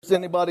Is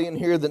anybody in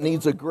here that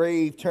needs a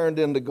grave turned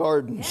into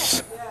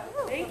gardens?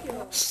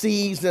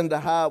 Seas into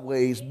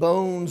highways,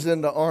 bones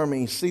into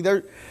armies. See,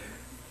 do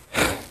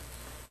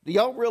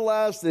y'all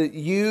realize that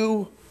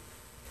you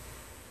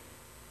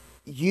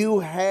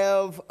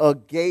have a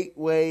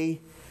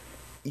gateway,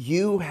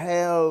 you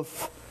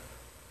have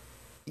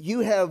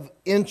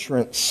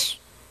entrance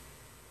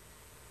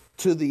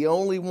to the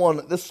only one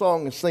that this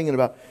song is singing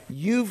about.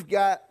 You've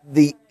got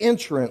the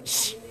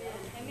entrance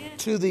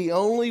to the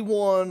only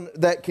one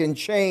that can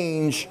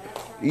change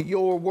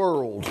your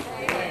world.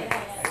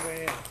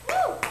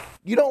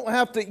 You don't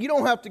have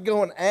to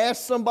go and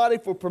ask somebody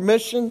for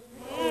permission.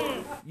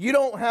 You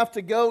don't have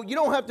to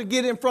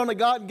get in front of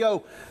God and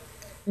go,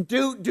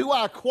 do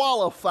I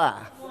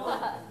qualify?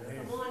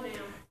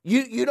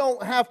 You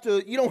don't have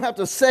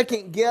to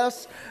second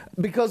guess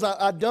because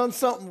I done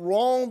something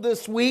wrong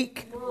this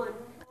week.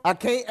 I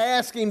can't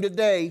ask him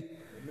today.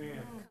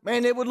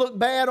 Man, it would look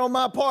bad on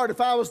my part if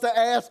I was to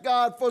ask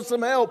God for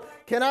some help.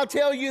 Can I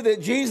tell you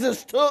that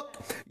Jesus took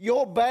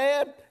your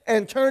bad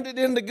and turned it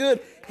into good?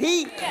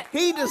 He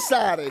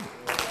decided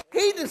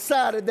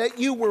that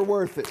you were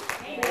worth it.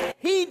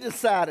 He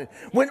decided.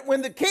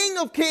 When the King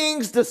of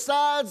Kings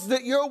decides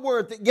that you're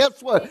worth it,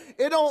 guess what?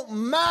 It don't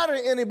matter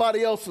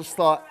anybody else's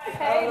thought.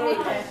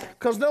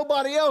 Because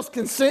nobody else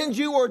can send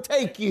you or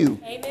take you.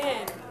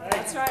 Amen.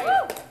 That's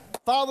right.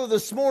 Father,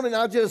 this morning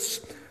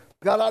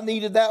God, I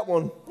needed that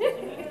one.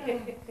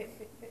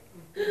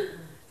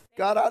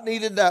 God, I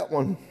needed that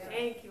one.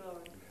 Thank you,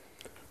 Lord.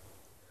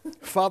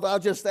 Father, I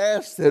just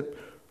ask that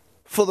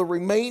for the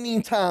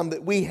remaining time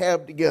that we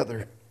have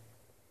together,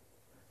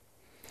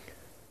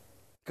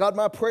 God,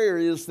 my prayer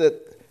is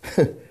that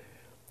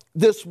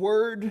this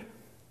word,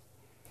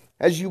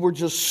 as you were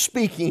just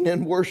speaking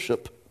in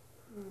worship,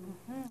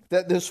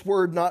 that this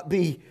word not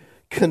be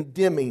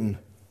condemning,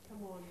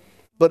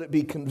 but it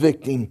be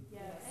convicting.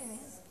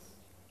 Yes.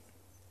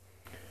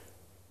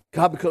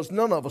 God, because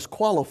none of us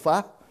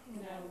qualify.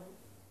 No.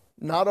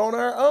 Not on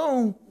our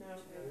own. No.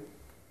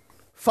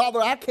 Father,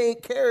 I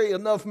can't carry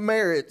enough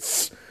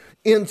merits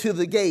into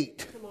the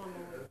gate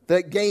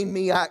that gain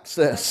me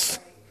access.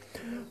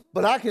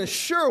 But I can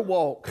sure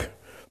walk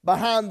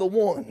behind the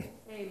one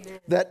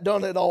that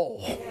done it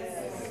all.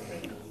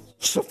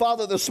 So,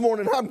 Father, this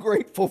morning, I'm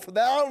grateful for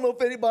that. I don't know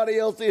if anybody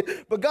else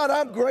is, but God,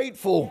 I'm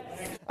grateful.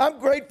 I'm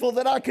grateful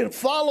that I can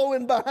follow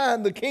in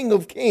behind the King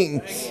of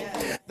Kings.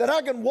 That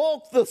I can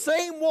walk the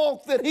same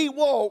walk that he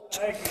walked.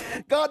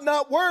 God,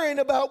 not worrying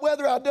about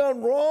whether I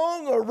done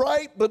wrong or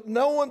right, but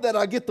knowing that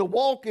I get to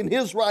walk in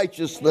his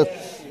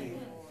righteousness.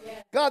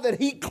 God, that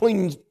he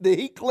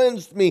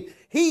cleansed me.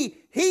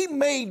 He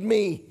made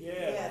me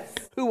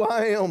who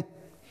I am.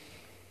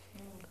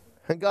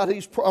 And God,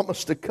 he's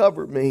promised to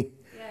cover me.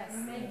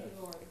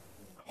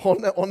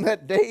 On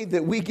that day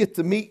that we get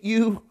to meet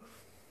you,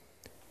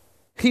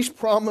 he's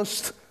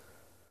promised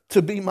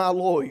to be my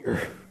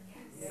lawyer.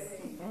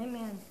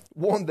 Amen.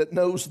 One that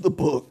knows the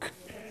book.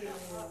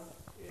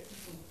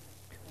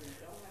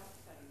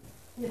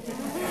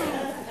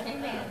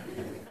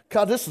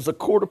 God, this is a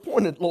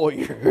court-appointed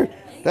lawyer.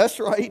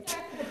 That's right.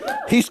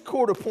 He's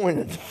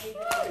court-appointed.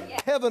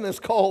 Heaven has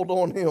called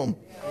on him.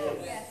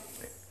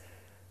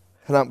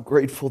 And I'm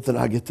grateful that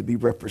I get to be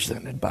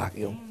represented by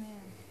him.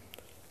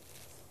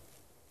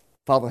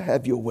 Father,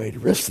 have your way the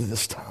rest of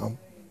this time.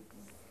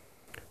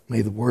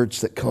 May the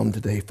words that come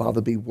today, Father,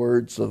 be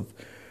words of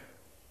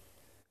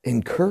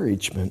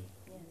encouragement,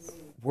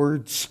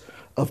 words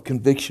of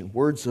conviction,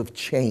 words of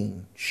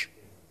change.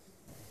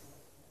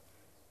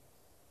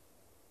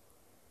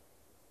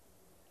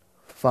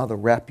 Father,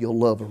 wrap your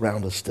love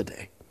around us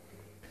today.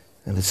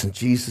 And it's in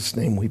Jesus'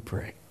 name we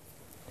pray.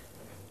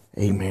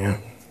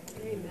 Amen.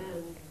 Amen.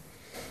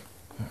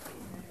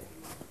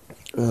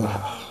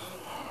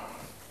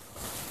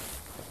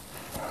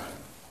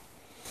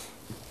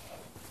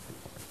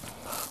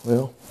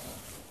 Well,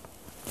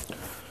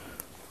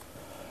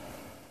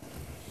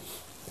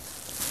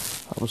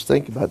 I was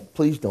thinking about,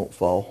 please don't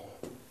fall.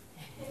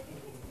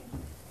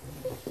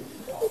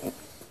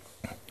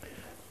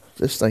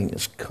 This thing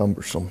is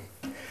cumbersome.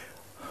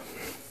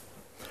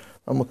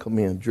 I'm going to come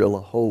in and drill a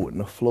hole in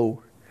the floor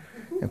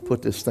and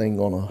put this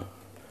thing on a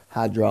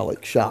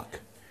hydraulic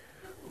shock.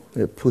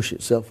 It'll push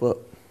itself up,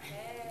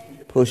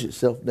 push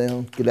itself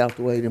down, get out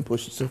the way, then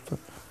push itself up.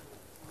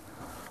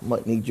 I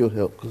might need your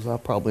help because I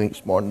probably ain't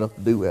smart enough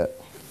to do that.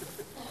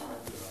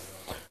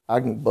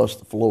 I can bust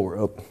the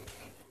floor up,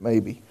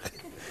 maybe.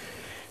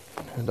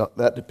 And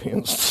that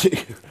depends too.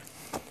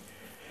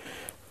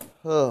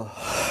 Well,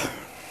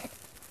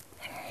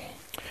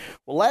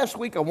 last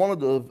week I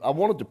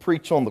wanted to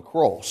preach on the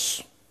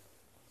cross,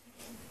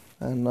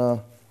 and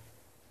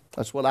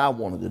that's what I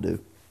wanted to do.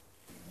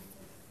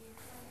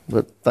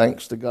 But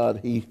thanks to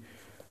God, He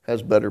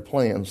has better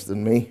plans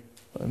than me,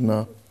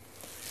 and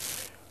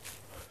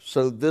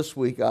so this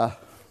week I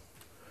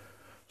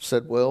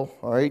said, well,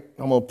 all right,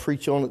 I'm going to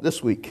preach on it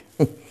this week.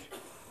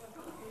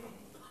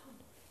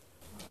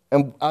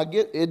 And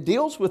it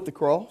deals with the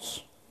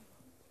cross,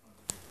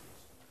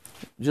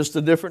 just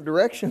a different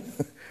direction.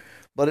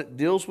 but it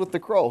deals with the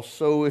cross.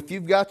 So if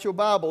you've got your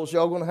Bibles,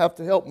 y'all going to have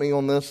to help me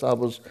on this. I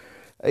was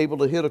able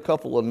to hit a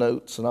couple of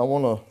notes, and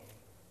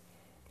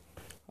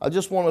I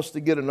just want us to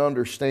get an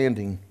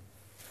understanding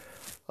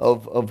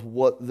of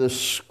what this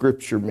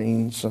scripture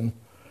means. And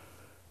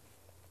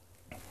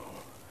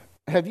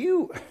have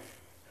you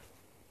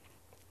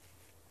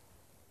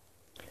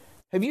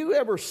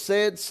ever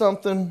said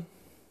something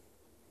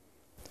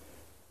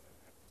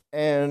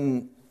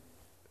and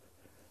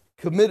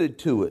committed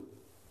to it?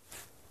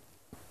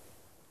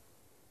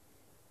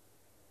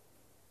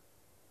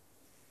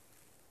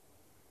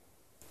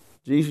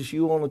 Jesus,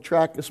 you on the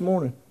track this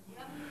morning?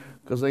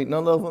 Because ain't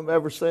none of them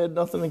ever said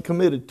nothing and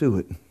committed to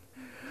it.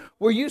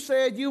 Where you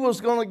said you was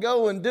going to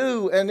go and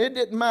do, and it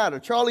didn't matter.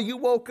 Charlie, you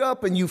woke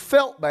up and you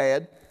felt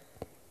bad.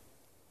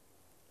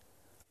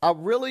 I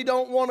really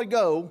don't want to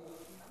go.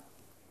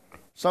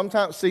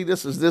 Sometimes, see,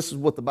 this is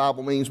what the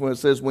Bible means when it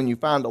says when you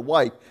find a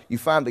wife, you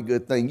find a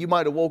good thing. You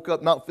might have woke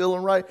up not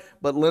feeling right,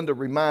 but Linda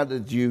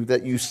reminded you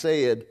that you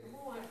said.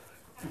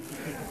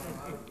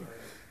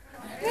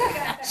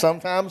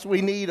 Sometimes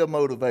we need a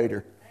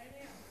motivator.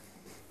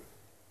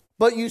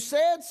 But you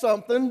said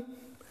something,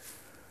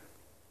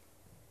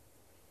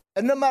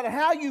 and no matter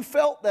how you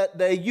felt that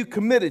day, you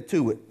committed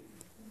to it.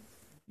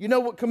 You know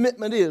what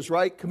commitment is,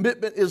 right?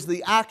 Commitment is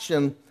the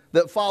action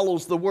that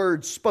follows the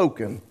word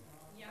spoken.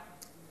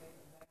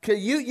 Okay,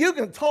 you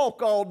can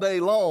talk all day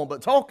long,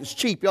 but talk is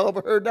cheap. Y'all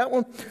ever heard that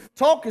one?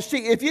 Talk is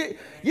cheap. If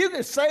you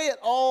can say it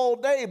all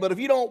day, but if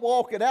you don't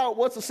walk it out,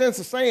 what's the sense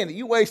of saying it?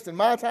 You wasting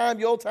my time,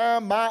 your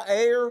time, my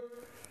air,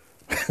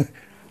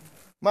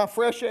 my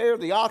fresh air,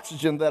 the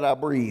oxygen that I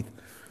breathe.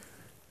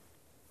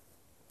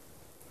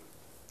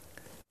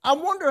 I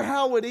wonder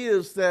how it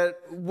is that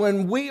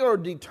when we are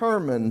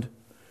determined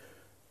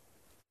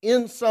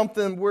in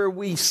something where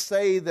we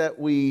say that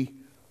we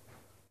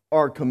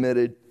are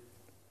committed,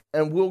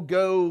 and we'll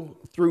go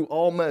through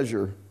all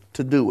measure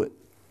to do it.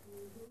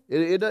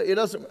 It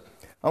doesn't,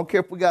 I don't care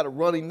if we got a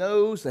runny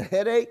nose, a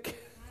headache.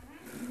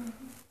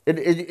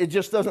 It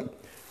just doesn't.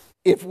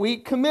 If we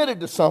committed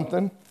to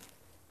something,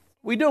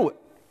 we do it.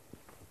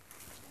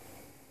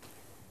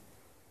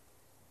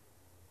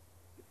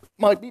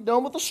 Might be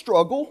done with a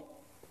struggle.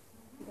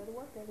 You go to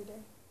work every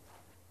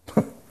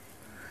day.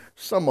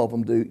 Some of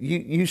them do.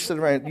 You sit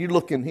around, you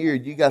look in here,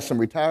 you got some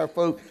retired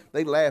folk,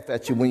 they laugh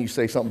at you when you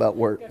say something about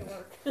work.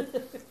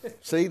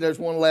 See, there's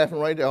one laughing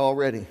right there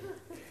already.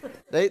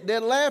 They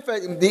laugh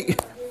at you.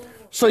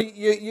 So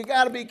you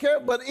got to be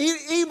careful. But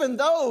even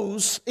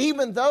those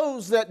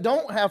that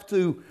don't have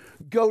to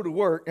go to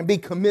work and be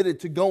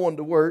committed to going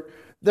to work,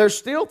 there's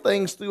still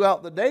things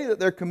throughout the day that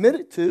they're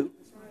committed to.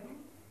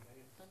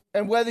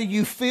 And whether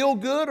you feel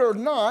good or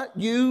not,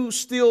 you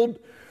still,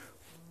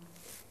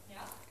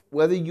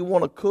 whether you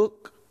want to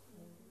cook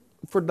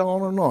for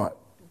Dawn or not,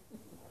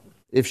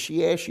 if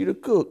she asks you to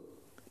cook,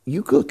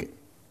 you cook it.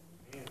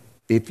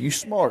 If you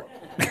smart.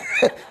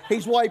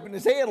 He's wiping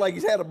his head like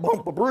he's had a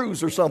bump of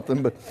bruise or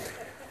something.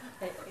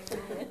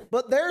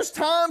 But there's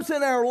times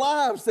in our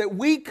lives that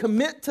we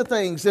commit to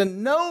things,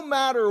 and no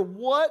matter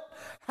what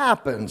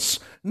happens,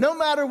 no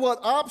matter what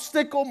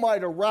obstacle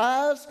might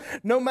arise,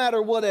 no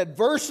matter what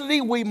adversity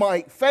we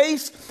might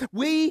face,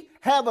 we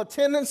have a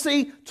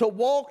tendency to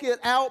walk it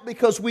out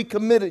because we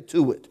committed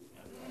to it.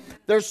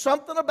 There's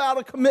something about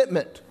a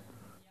commitment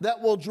that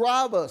will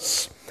drive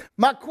us.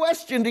 My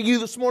question to you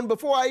this morning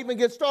before I even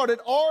get started,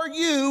 are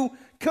you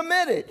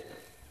committed?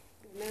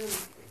 Amen.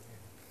 It's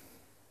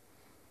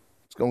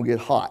going to get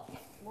hot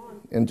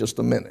in just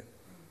a minute.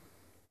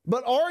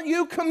 But are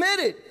you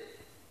committed?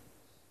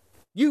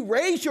 You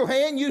raise your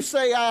hand, you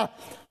say, I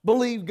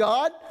believe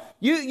God.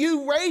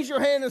 You raise your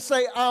hand and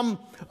say, I'm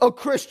a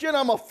Christian,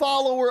 I'm a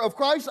follower of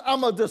Christ,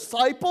 I'm a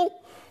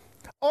disciple.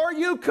 Are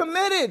you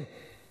committed?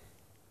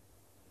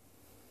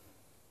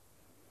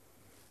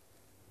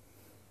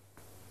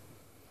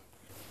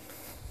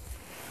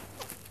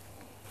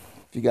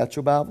 If you got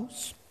your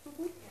Bibles,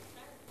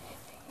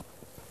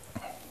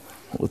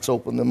 let's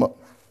open them up.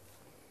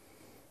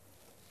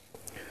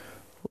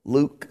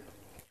 Luke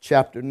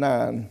chapter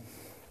 9,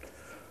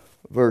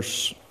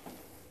 verse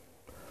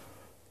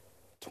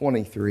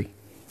 23.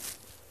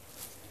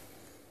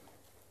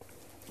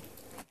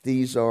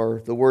 These are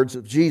the words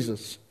of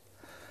Jesus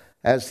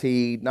as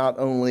he not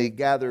only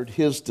gathered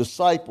his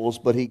disciples,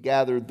 but he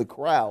gathered the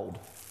crowd.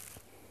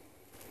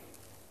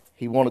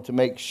 He wanted to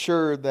make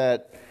sure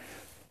that,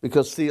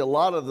 because, see, a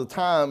lot of the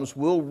times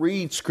we'll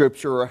read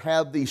Scripture or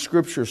have these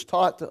Scriptures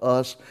taught to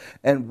us,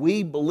 and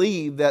we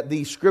believe that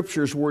these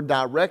Scriptures were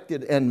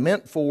directed and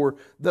meant for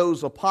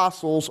those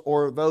apostles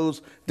or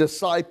those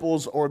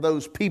disciples or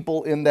those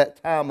people in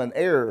that time and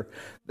era.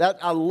 That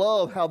I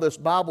love how this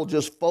Bible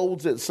just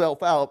folds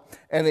itself out,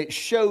 and it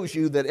shows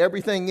you that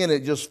everything in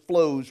it just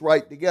flows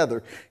right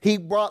together. He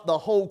brought the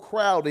whole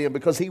crowd in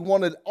because he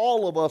wanted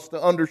all of us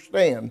to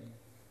understand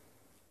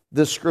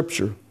this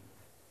Scripture.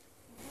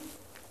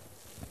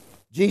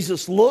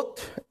 Jesus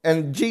looked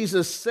and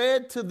Jesus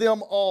said to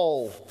them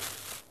all,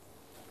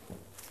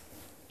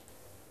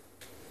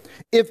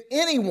 if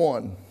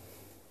anyone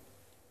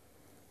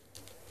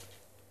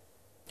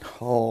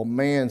Oh,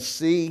 man,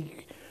 see?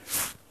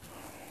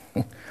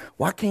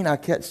 Why can't I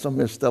catch some of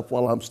this stuff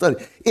while I'm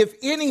studying? If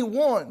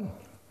anyone,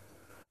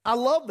 I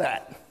love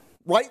that.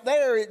 Right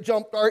there, it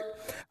jumped out.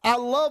 I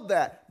love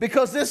that.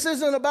 Because this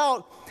isn't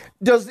about,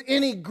 does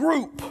any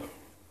group.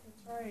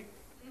 That's right.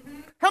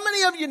 How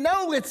many of you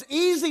know it's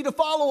easy to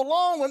follow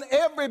along when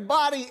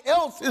everybody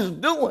else is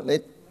doing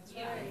it?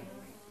 That's right.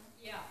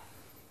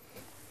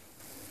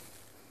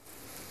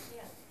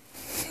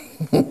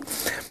 Yeah.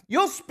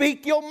 You'll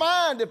speak your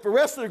mind if the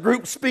rest of the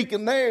group's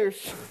speaking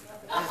theirs.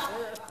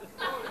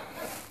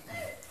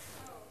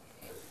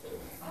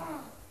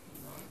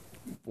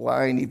 Well,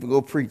 I ain't even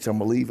going to preach. I'm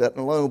going to leave that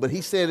alone. But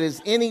he said,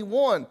 is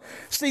anyone.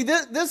 See,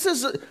 this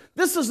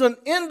is an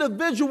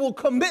individual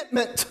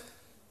commitment.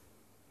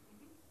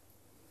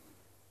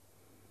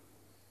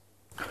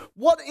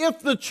 What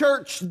if the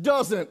church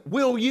doesn't?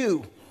 Will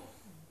you?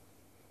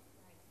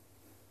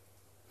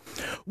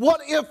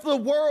 What if the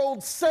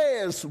world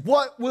says?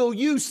 What will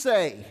you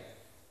say?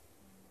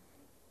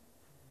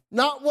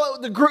 Not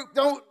what the group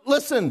don't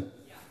listen.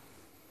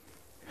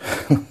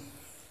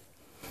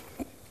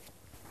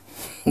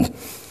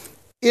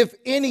 If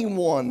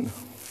anyone,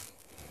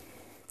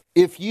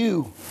 if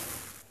you,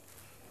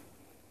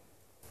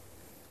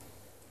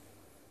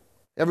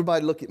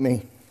 everybody look at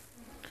me,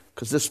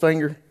 because this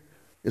finger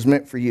is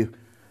meant for you.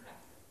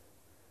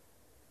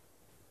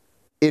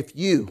 If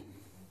you,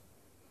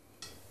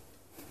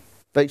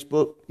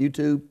 Facebook,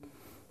 YouTube,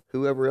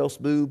 whoever else,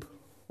 boob,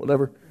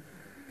 whatever,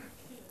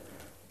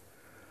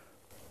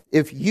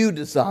 if you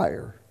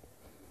desire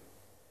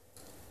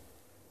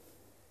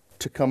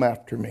to come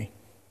after me,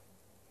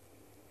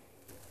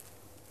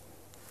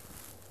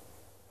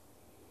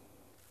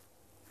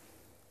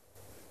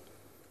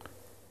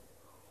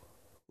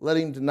 let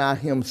him deny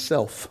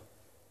himself.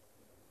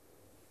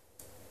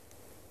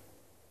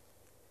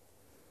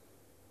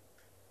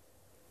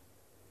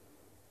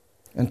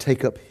 And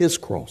take up his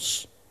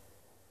cross.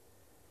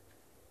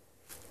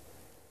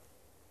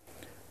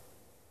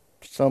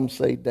 Some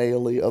say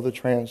daily, other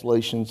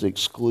translations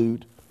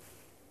exclude.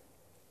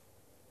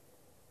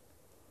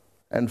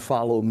 And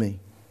follow me.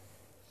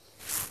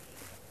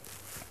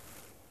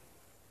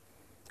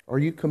 Are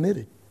you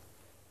committed?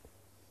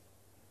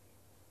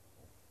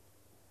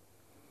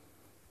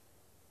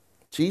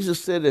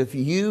 Jesus said, if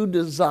you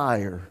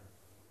desire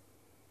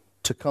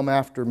to come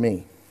after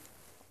me,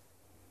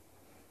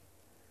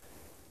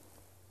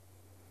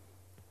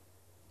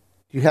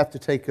 you have to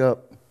take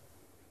up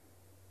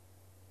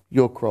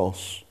your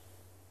cross.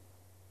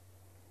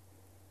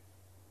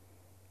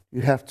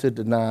 You have to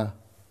deny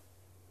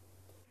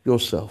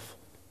yourself.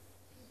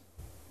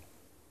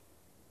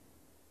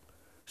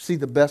 See,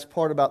 the best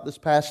part about this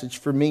passage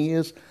for me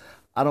is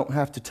I don't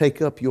have to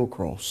take up your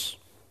cross.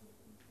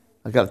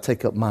 I got to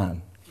take up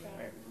mine.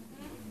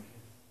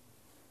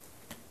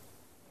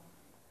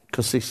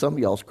 Because, see, some of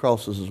y'all's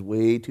crosses is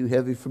way too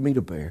heavy for me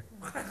to bear.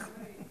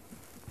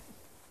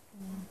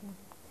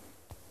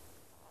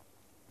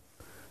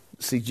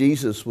 See,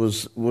 Jesus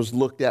was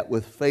looked at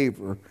with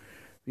favor.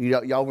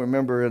 Y'all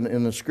remember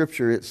in the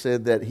scripture it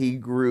said that he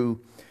grew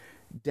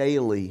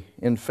daily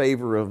in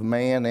favor of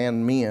man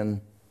and men,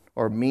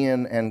 or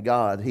men and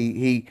God.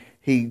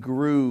 He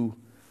grew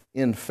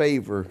in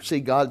favor.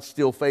 See, God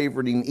still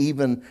favored him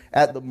even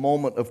at the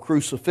moment of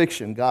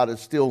crucifixion. God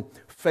is still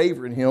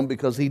favoring him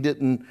because he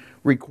didn't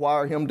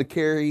require him to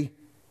carry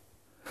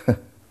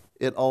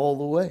it all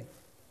the way.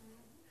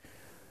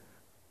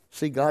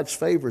 See, God's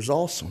favor is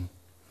awesome.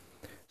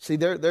 See,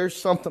 there's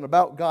something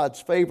about God's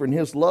favor and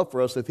his love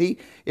for us. If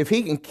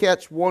he can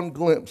catch one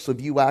glimpse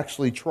of you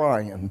actually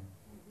trying.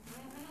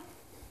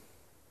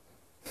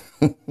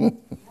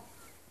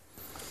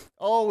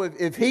 Oh,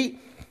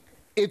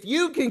 if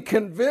you can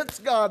convince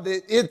God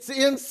that it's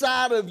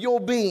inside of your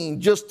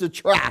being just to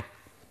try.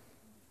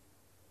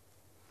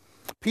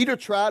 Peter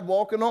tried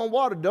walking on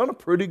water, done a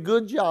pretty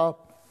good job.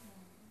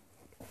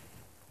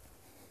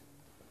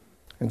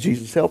 And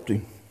Jesus helped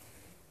him.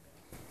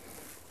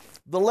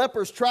 The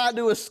lepers tried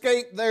to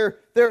escape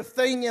their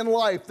thing in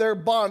life, their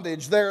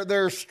bondage,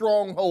 their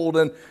stronghold,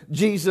 and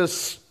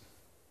Jesus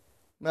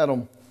met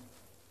them.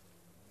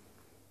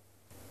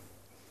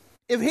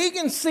 If he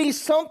can see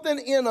something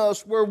in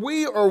us where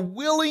we are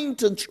willing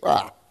to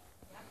try,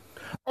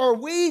 are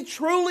we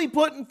truly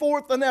putting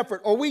forth an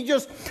effort? Are we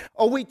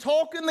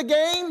talking the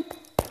game,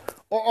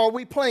 or are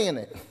we playing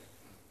it?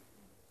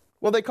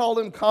 Well, they call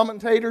them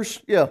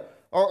commentators. Yeah.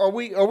 Are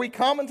we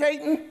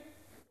commentating?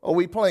 Or are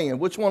we playing?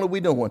 Which one are we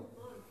doing?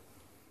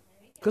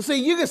 Because,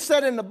 see, you can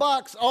sit in the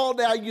box all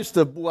day.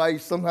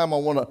 Sometimes I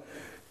want to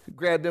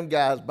grab them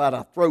guys by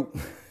the throat.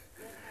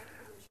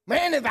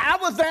 Man, if I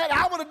was that,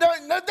 I would have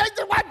done.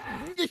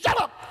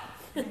 Shut up.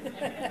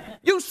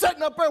 You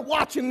sitting up there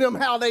watching them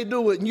how they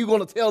do it, and you're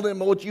going to tell them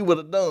what you would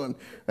have done.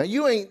 And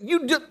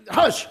you just,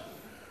 hush.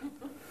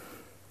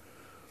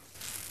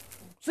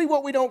 See,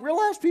 what we don't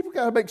realize, people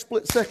got to make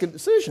split-second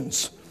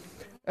decisions.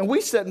 And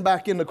we sitting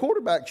back in the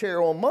quarterback chair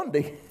on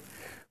Monday,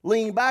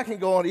 lean back and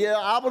going, yeah,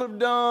 I would have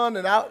done,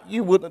 and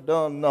you wouldn't have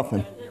done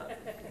nothing.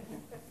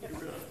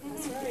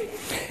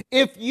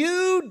 If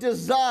you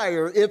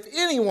desire, if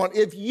anyone,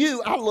 if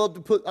you, I want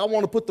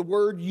to put the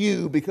word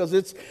you because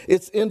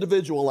it's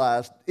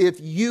individualized.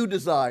 If you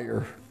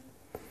desire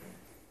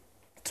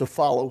to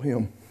follow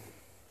him,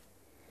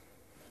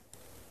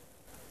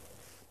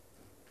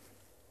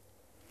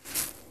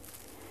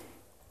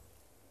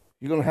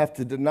 you're going to have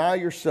to deny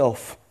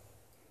yourself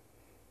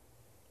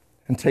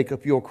and take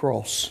up your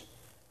cross.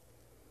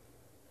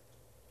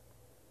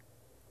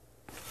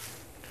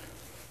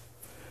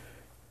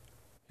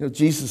 You know,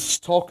 Jesus is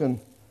talking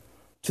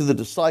to the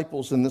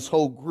disciples in this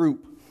whole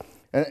group.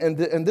 And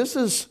this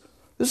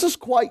is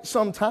quite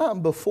some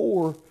time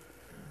before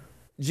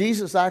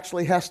Jesus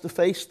actually has to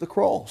face the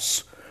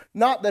cross.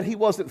 Not that he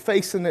wasn't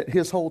facing it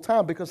his whole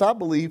time, because I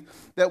believe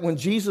that when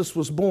Jesus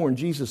was born,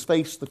 Jesus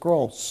faced the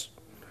cross.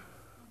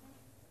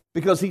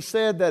 Because he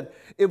said that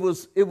it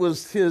was the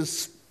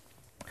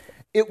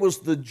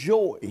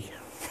joy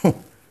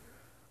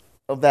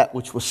of that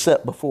which was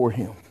set before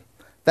him.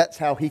 That's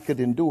how he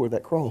could endure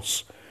that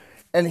cross.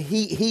 And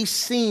he's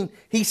seen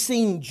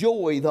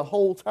joy the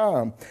whole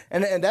time.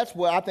 And that's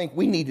what I think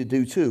we need to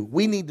do too.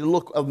 We need to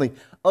look on the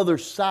other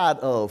side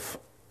of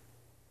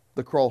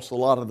the cross a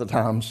lot of the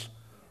times.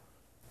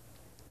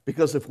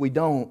 Because if we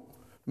don't,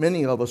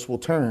 many of us will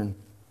turn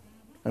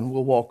and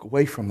we'll walk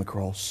away from the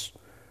cross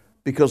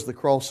because the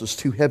cross is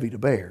too heavy to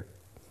bear.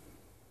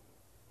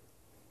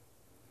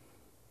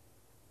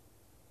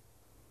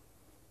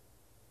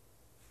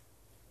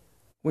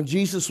 When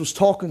Jesus was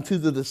talking to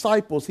the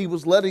disciples, he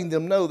was letting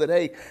them know that,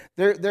 hey,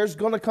 there's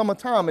going to come a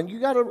time, and you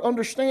got to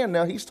understand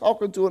now, he's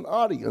talking to an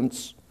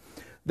audience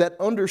that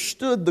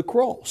understood the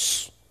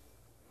cross.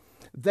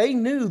 They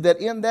knew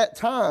that in that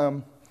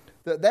time,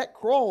 that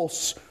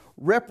cross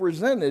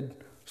represented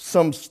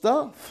some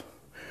stuff.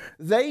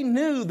 They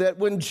knew that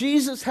when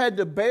Jesus had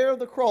to bear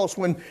the cross,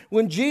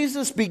 when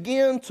Jesus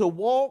began to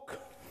walk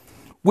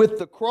with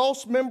the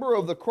cross member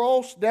of the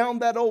cross down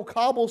that old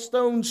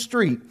cobblestone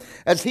street,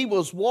 as he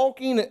was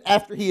walking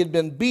after he had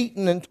been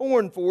beaten and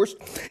torn for us,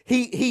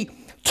 he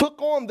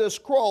took on this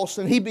cross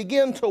and he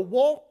began to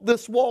walk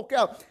this walk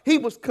out. He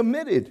was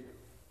committed.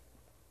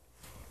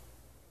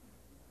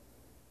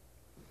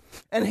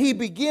 And he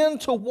began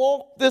to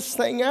walk this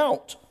thing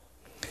out.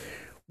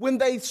 When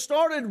they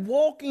started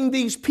walking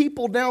these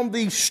people down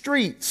these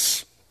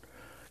streets,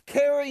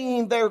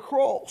 carrying their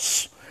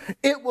cross,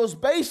 it was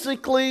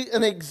basically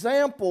an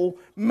example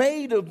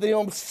made of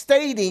them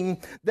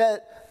stating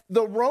that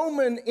the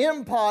Roman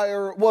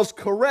Empire was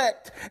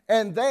correct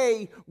and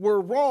they were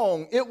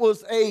wrong. It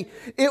was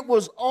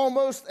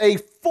almost a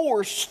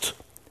forced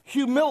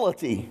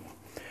humility.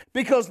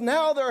 Because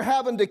now they're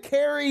having to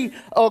carry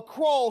a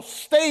cross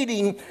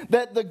stating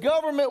that the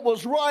government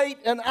was right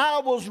and I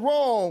was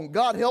wrong.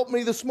 God help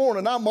me this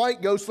morning. I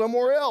might go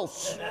somewhere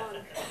else.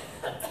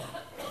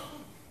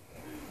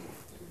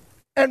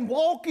 And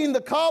walking the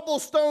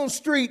cobblestone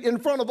street in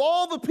front of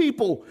all the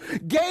people,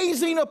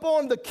 gazing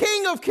upon the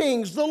King of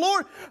Kings, the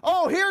Lord.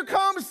 Oh, here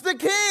comes the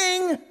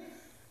King.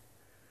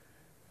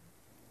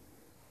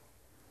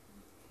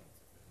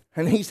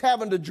 And he's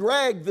having to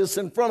drag this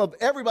in front of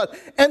everybody.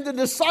 And the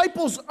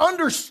disciples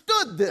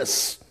understood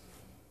this.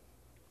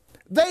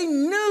 They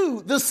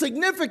knew the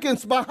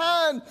significance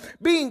behind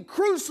being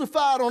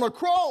crucified on a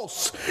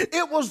cross.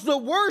 It was the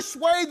worst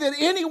way that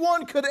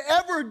anyone could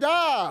ever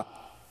die.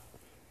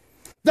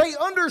 They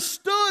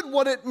understood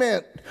what it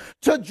meant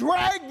to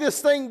drag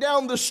this thing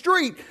down the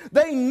street.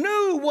 They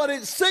knew what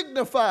it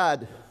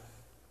signified.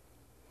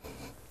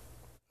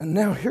 And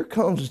now here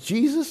comes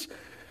Jesus.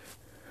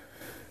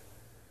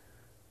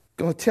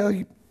 Going to tell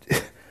you,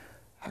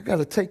 I got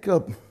to take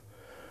up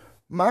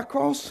my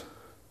cross?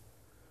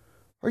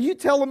 Are you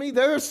telling me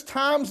there's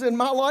times in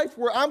my life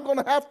where I'm going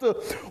to have to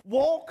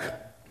walk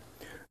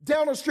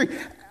down the street?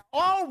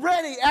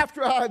 Already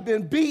after I've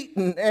been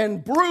beaten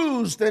and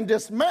bruised and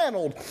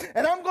dismantled,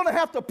 and I'm going to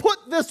have to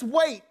put this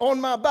weight on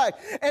my back.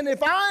 And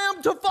if I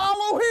am to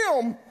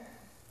follow him,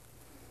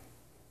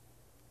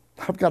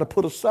 I've got to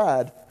put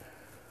aside,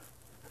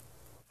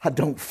 I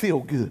don't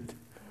feel good.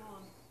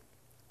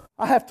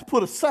 I have to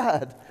put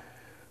aside,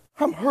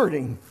 I'm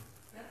hurting.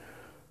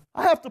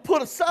 I have to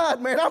put aside,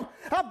 man,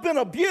 I've been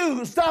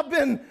abused.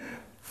 And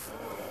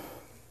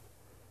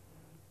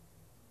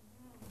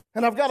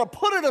I've got to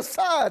put it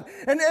aside.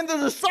 And the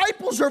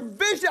disciples are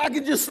I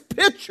can just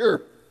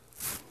picture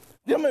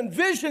them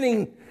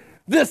envisioning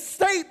this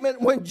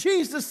statement when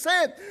Jesus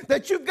said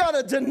that you've got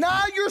to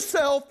deny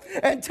yourself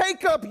and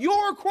take up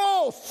your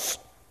cross.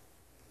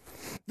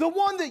 The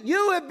one that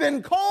you have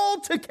been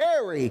called to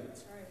carry.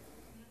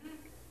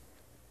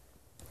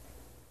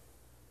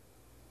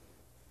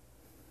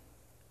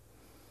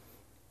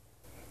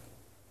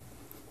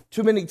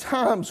 Too many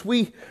times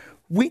we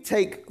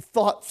take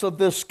thoughts of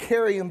this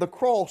carrying the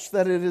cross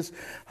that it is,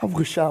 I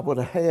wish I would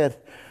have had.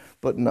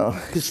 But no,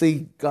 you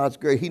see, God's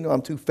great. He knows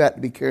I'm too fat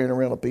to be carrying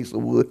around a piece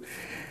of wood.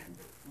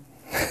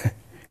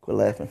 Quit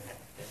laughing.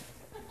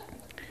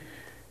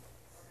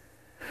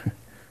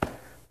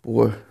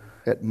 Boy,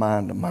 that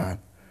mind of mine.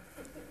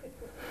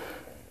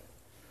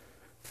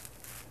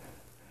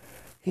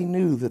 He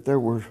knew that there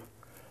were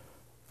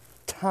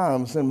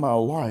times in my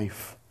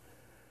life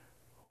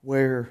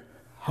where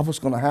I was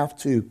going to have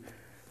to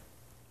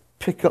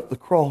pick up the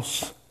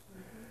cross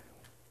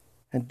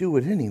and do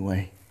it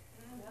anyway.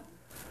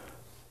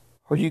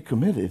 Are you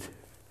committed?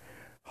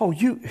 Oh,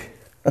 you...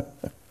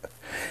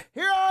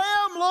 Here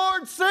I am,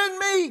 Lord, send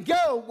me,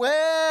 go.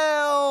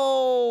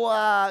 Well,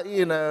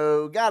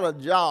 got a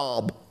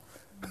job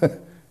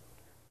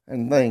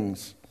and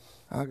things.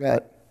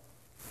 God,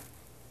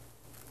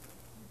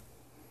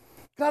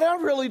 I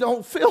really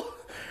don't feel...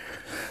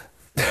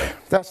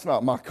 That's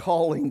not my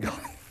calling, God.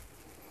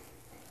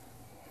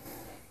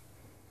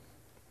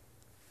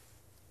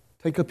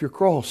 Take up your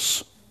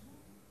cross.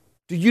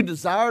 Do you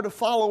desire to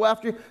follow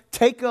after?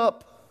 Take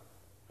up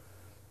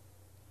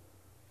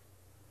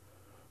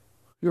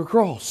your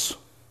cross.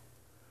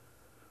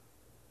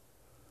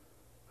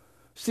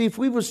 See, if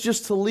we was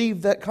just to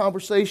leave that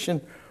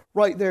conversation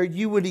right there,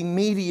 you would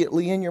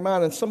immediately in your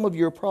mind, and some of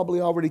you are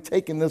probably already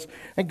taking this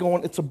and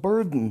going, it's a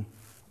burden,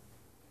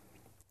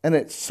 and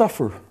it's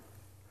suffer,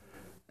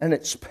 and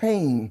it's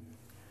pain.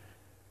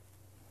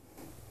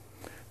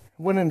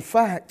 When in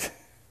fact,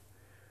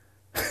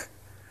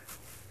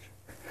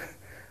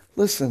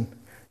 listen,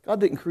 God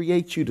didn't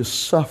create you to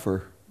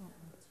suffer.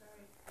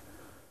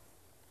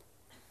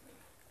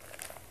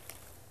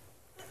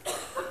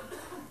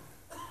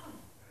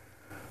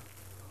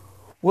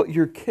 What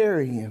you're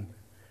carrying,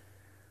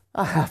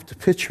 I have to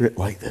picture it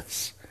like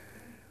this.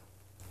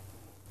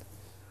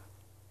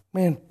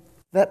 Man,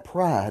 that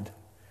pride.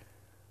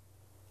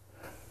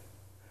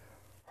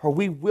 Are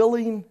we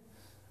willing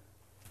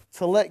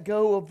to let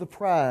go of the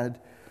pride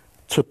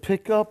to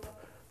pick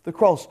up the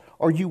cross?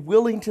 Are you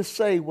willing to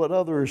say what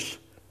others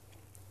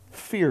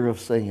fear of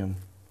saying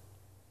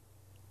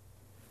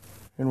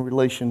in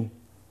relation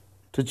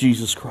to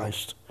Jesus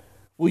Christ?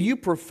 Will you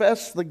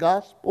profess the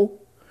gospel?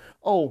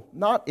 Oh,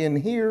 not in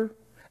here.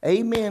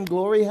 Amen,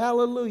 glory,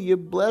 hallelujah,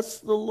 bless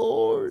the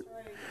Lord.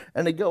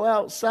 And they go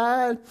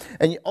outside,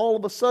 and all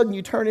of a sudden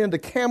you turn into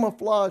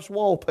camouflage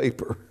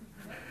wallpaper.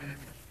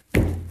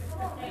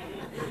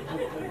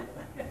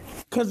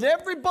 Because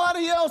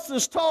everybody else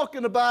is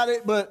talking about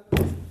it, but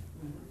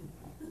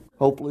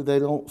hopefully they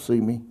don't see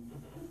me.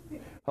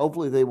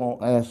 Hopefully they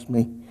won't ask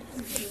me.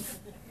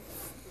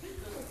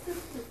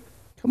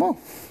 Come on.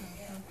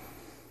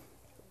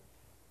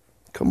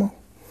 Come on.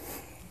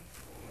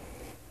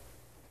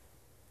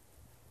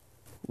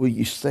 Will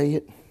you say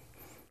it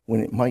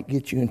when it might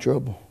get you in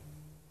trouble?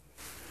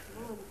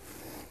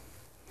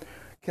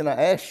 Can I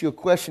ask you a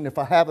question if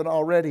I haven't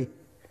already?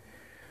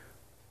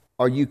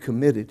 Are you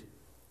committed?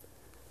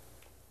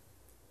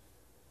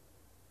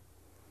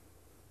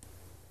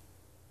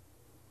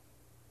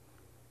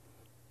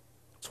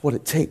 It's what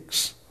it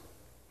takes.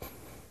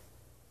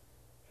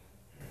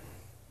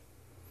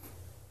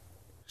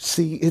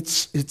 See,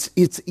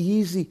 it's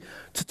easy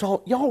to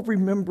talk. Y'all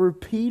remember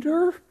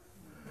Peter?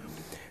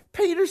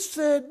 Peter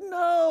said,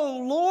 "No,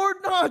 Lord,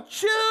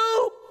 not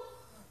you.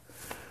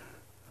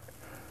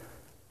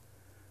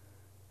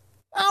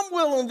 I'm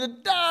willing to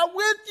die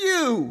with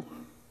you."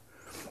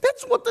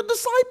 That's what the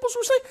disciples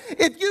were saying.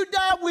 If you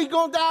die, we're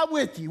going to die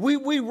with you.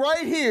 We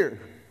right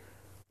here.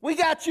 We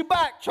got you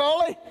back,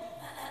 Charlie.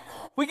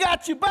 We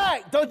got you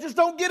back.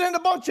 Don't get in a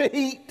bunch of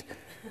heat.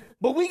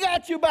 But we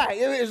got you back.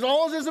 As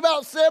long as it's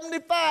about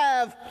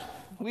 75,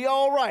 we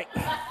all right.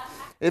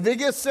 If it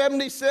gets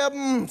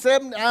 77,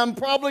 70, I'm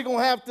probably going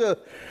to have to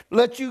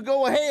let you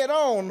go ahead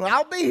on.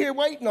 I'll be here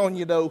waiting on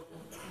you, though.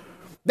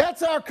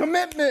 That's our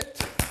commitment.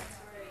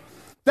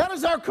 That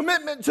is our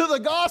commitment to the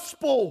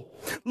gospel.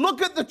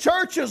 Look at the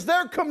churches.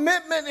 Their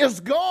commitment is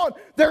gone.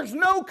 There's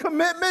no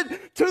commitment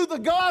to the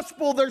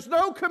gospel. There's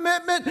no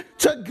commitment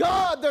to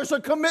God. There's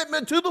a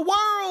commitment to the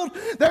world.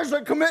 There's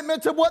a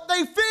commitment to what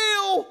they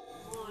feel.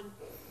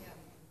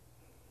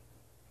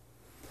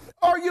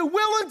 Are you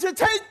willing to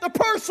take the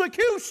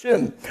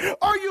persecution?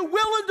 Are you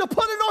willing to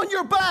put it on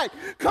your back?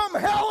 Come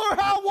hell or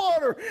high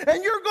water.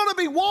 And you're going to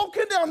be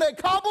walking down that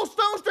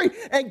cobblestone street.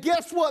 And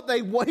guess what?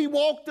 He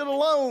walked it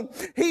alone.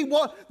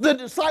 The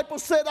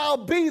disciples said, "I'll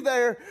be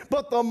there."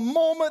 But the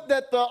moment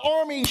that the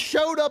army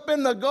showed up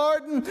in the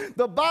garden,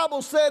 the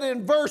Bible said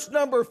in verse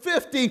number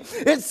 50,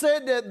 it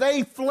said that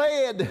they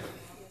fled.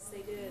 Yes,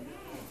 they did.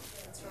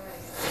 That's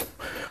right.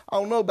 I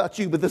don't know about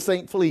you, but this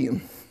ain't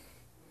fleeing.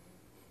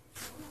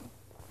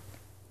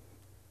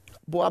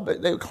 Boy, I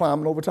bet they were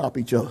climbing over top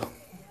of each other.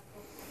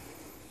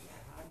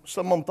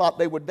 Some of them thought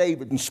they were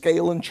David and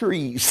scaling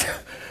trees,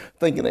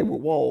 thinking they were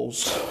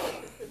walls.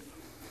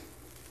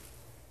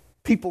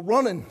 People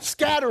running,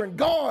 scattering,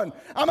 gone.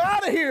 I'm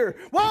out of here.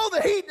 Well,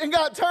 the heat and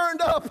got turned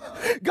up.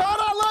 God,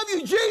 I love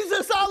you.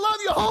 Jesus, I love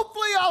you.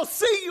 Hopefully I'll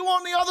see you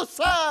on the other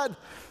side.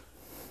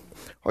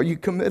 Are you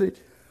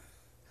committed?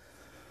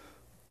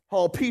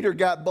 Oh, Peter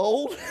got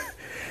bold.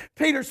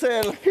 Peter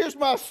said, "Here's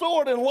my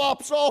sword," and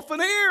lops off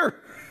an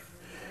ear.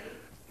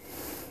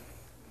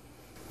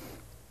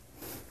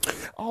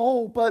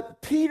 Oh,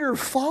 but Peter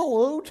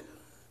followed.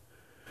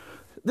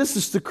 This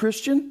is the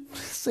Christian.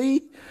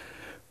 See,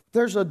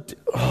 the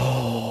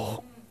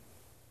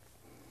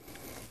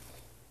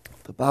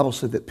Bible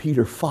said that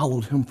Peter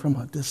followed him from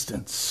a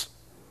distance.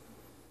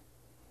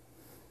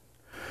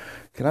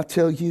 Can I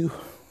tell you,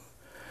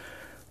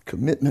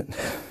 commitment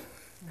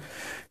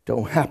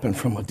don't happen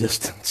from a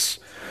distance.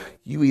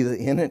 You either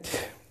in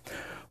it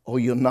or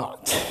you're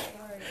not.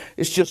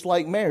 It's just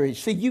like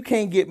marriage. See, you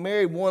can't get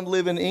married, one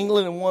live in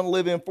England and one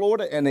live in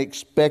Florida, and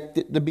expect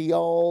it to be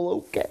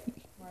all okay.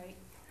 Right.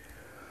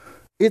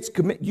 It's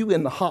you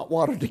in the hot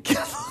water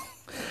together.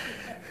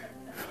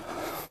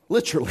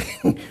 Literally.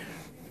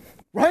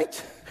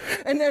 Right?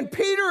 And then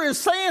Peter is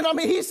saying,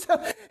 he's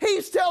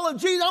telling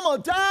Jesus, I'm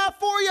going to die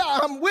for you.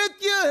 I'm with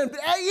you.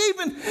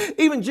 And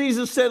even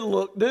Jesus said,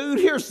 look, dude,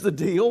 here's the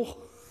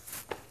deal.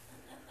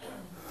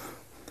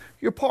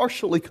 You're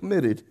partially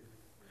committed.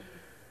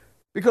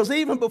 Because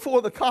even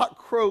before the cock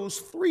crows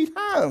 3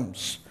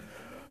 times,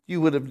 you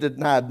would have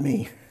denied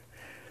me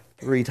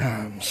 3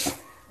 times.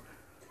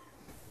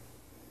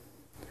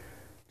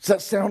 Does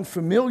that sound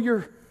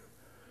familiar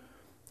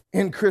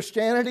in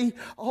Christianity?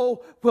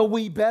 Oh, well,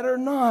 we better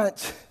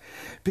not.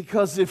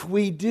 Because if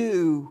we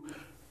do,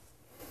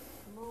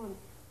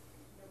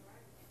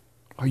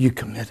 are you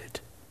committed?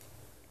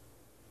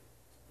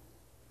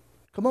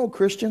 Come on,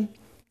 Christian.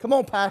 Come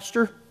on,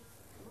 pastor.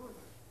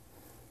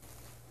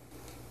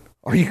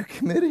 Are you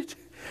committed?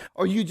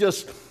 Or you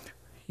just,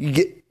 you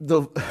get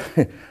the,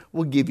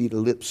 we'll give you the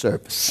lip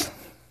service.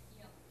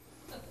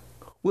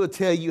 We'll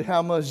tell you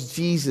how much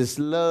Jesus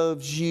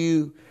loves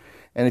you.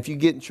 And if you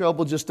get in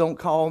trouble, just don't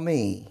call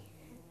me.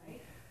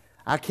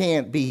 I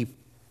can't be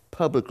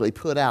publicly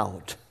put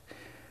out.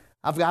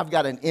 I've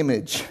got an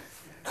image.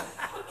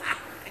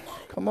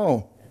 Come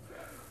on.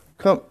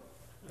 Come.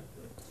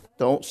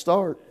 Don't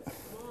start.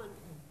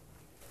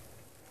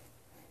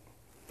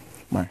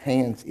 My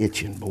hand's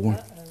itching, boy.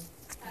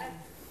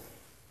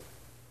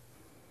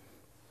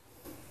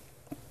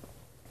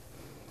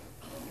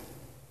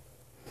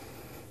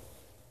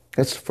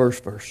 That's the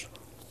first verse.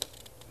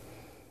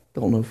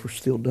 Don't know if we're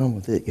still done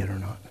with it yet or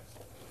not.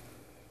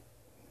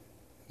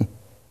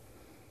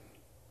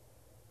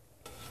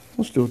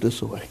 Let's do it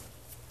this way.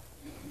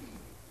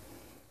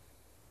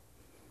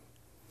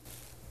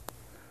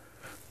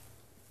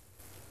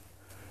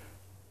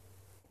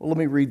 Well, let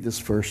me read this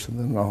first,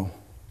 and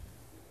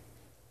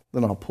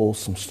then I'll pull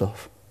some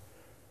stuff.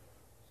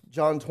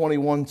 John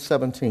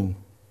 21:17.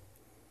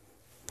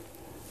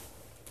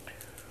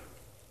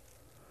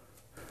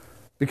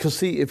 Because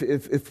see,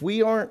 if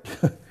we aren't,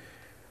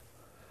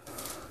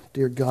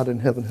 dear God in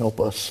heaven, help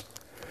us.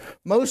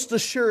 Most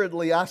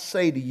assuredly, I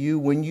say to you,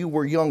 when you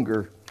were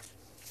younger.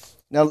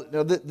 Now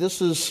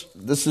this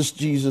is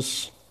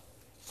Jesus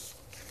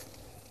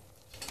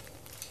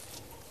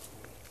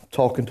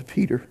talking to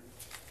Peter,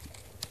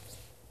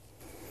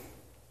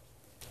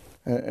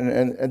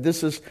 and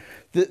this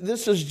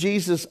is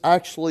Jesus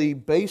actually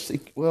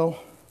basic.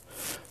 Well,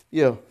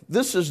 yeah,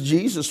 this is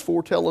Jesus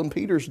foretelling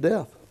Peter's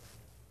death,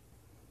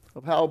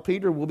 of how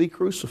Peter will be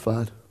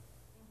crucified.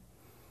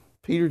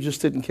 Peter just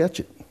didn't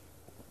catch it.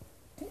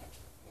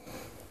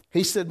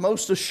 He said,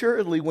 most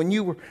assuredly,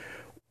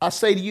 I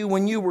say to you,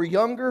 when you were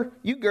younger,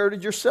 you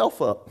girded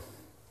yourself up.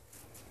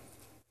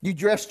 You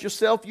dressed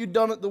yourself. You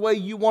done it the way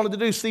you wanted to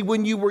do. See,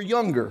 when you were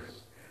younger.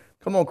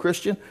 Come on,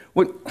 Christian.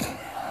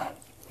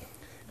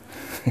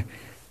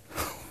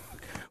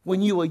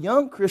 When you were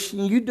young,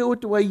 Christian, you do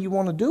it the way you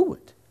want to do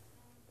it.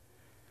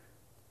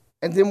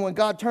 And then when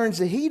God turns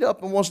the heat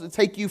up and wants to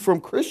take you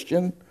from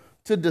Christian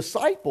to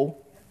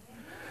disciple,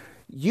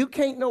 you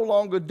can't no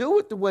longer do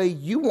it the way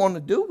you want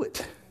to do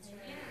it.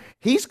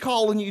 He's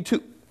calling you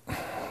to...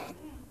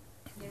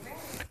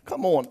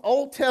 Come on,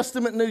 Old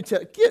Testament, New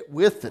Testament, get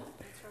with it.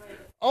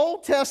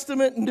 Old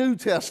Testament, New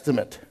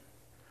Testament.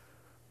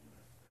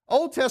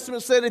 Old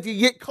Testament said if you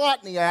get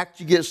caught in the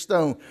act, you get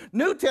stoned.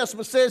 New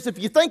Testament says if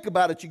you think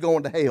about it, you're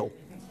going to hell.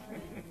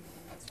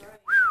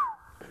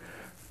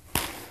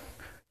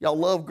 Y'all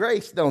love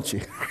grace, don't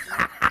you?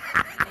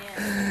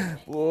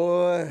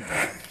 Boy,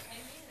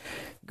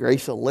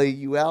 grace will lay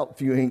you out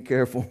if you ain't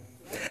careful.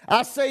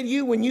 I say to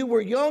you, when you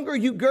were younger,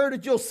 you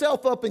girded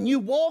yourself up and you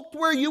walked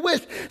where you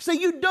wished. See,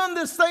 you done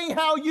this thing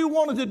how you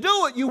wanted to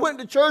do it. You went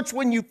to church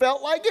when you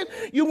felt like it.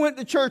 You went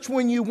to church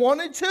when you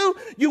wanted to.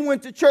 You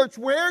went to church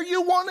where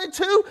you wanted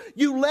to.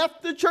 You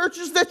left the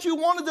churches that you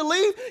wanted to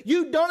leave.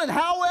 You done it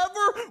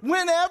however,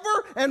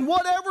 whenever, and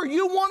whatever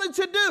you wanted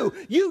to do.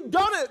 You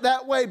done it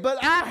that way,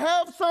 but I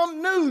have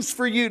some news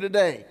for you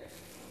today.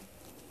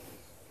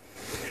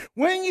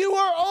 When you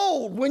are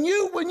old, when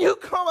you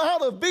come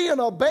out of being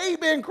a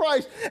babe in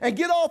Christ and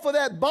get off of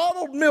that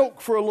bottled milk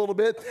for a little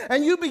bit,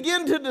 and you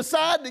begin to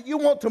decide that you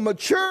want to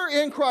mature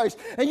in Christ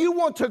and you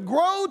want to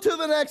grow to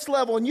the next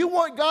level and you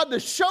want God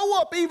to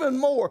show up even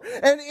more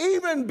and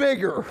even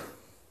bigger,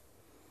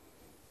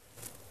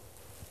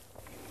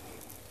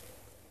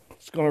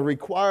 it's going to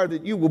require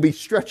that you will be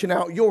stretching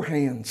out your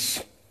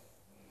hands.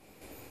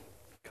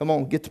 Come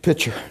on, get the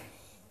picture.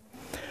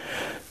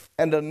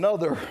 And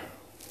another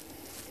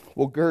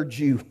will gird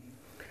you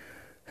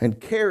and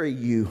carry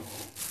you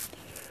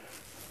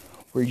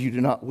where you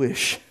do not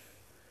wish.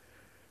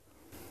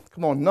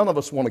 Come on, none of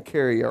us want to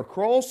carry our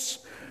cross.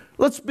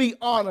 Let's be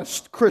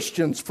honest,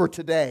 Christians, for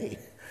today.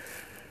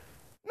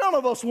 None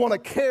of us want to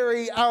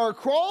carry our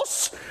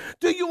cross.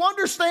 Do you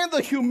understand the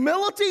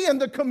humility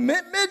and the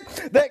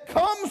commitment that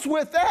comes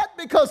with that?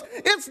 Because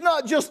it's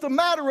not just a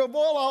matter of,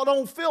 well, I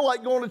don't feel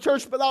like going to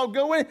church, but I'll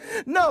go in.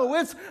 No,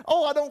 it's,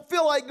 I don't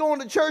feel like going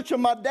to church,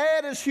 and my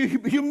dad has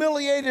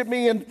humiliated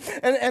me, and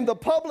the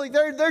public,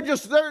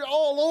 they're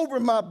all over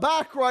my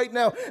back right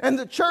now, and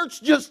the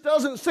church just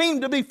doesn't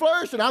seem to be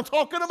flourishing. I'm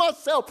talking to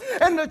myself,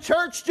 and the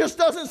church just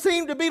doesn't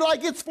seem to be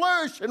like it's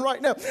flourishing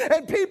right now,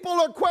 and people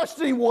are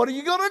questioning, what are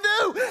you going to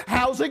do?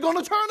 How's it going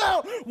to turn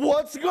out?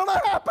 What's going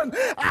to happen?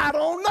 I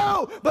don't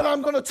know, but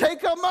I'm going to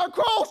take up my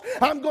cross.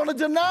 I'm going to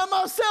deny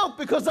myself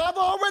because I've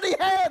already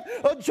had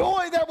a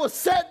joy that was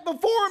set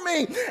before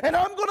me, and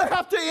I'm going to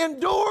have to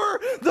endure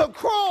the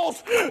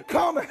cross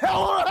come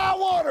hell or high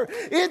water.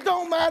 It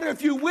don't matter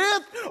if you're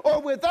with or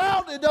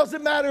without. It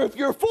doesn't matter if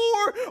you're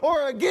for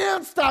or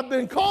against. I've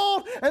been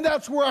called, and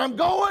that's where I'm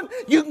going.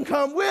 You can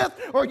come with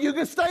or you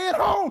can stay at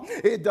home.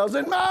 It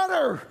doesn't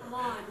matter. Come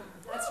on.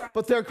 That's right.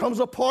 But there comes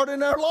a part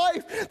in our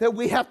life that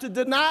we have to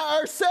deny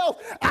ourselves.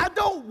 I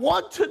don't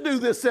want to do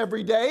this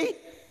every day.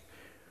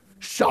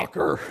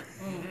 Shocker.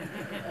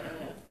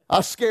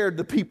 I scared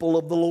the people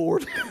of the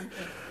Lord.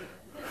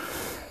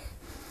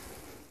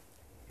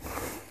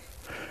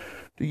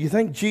 Do you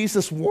think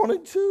Jesus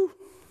wanted to?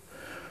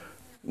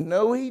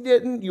 No, he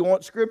didn't. You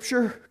want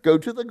scripture? Go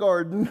to the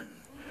garden.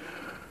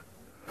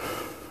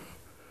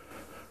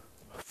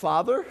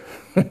 Father,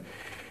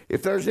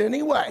 if there's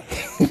any way,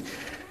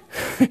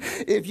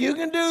 if you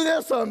can do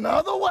this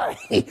another way,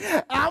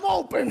 I'm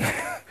open.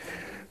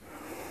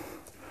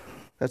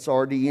 That's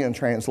RDN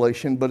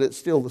translation, but it's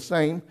still the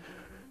same.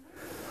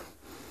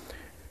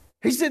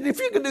 He said, if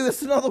you can do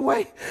this another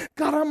way,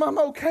 God, I'm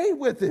okay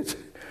with it.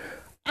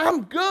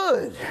 I'm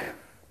good.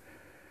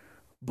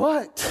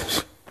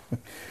 But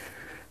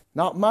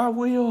not my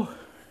will,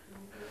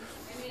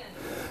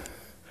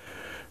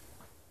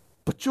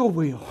 but your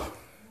will.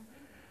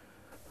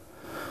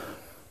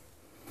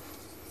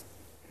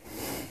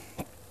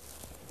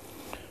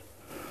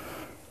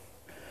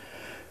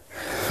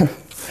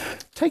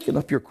 Taking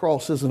up your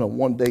cross isn't a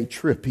one-day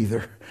trip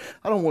either.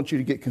 I don't want you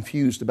to get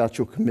confused about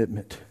your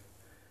commitment.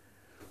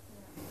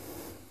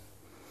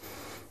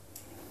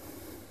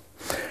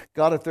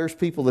 God, if there's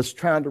people that's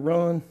trying to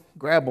run,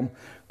 grab them,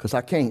 because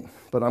I can't,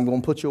 but I'm going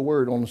to put your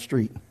word on the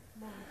street.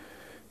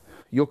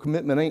 Your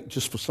commitment ain't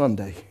just for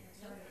Sunday.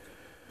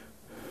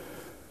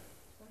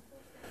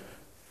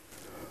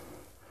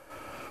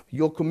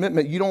 Your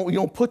commitment, you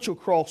don't put your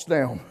cross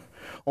down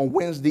on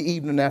Wednesday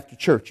evening after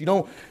church. You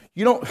don't,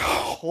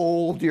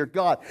 oh dear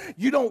God,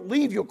 you don't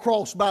leave your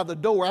cross by the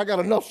door. I got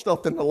enough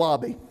stuff in the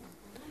lobby.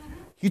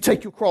 You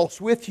take your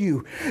cross with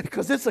you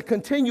because it's a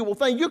continual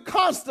thing. You're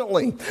going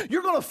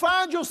to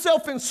find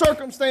yourself in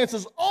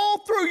circumstances all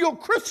through your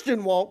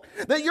Christian walk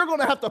that you're going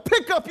to have to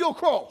pick up your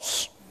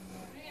cross.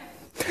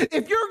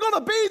 If you're going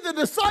to be the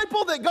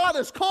disciple that God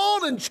has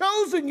called and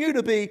chosen you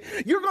to be,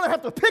 you're going to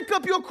have to pick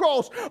up your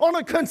cross on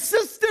a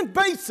consistent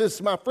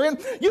basis, my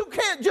friend. You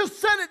can't just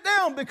set it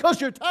down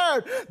because you're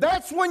tired.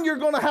 That's when you're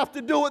going to have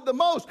to do it the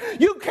most.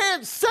 You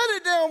can't set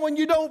it down when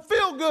you don't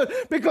feel good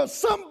because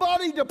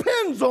somebody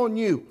depends on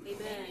you. Amen.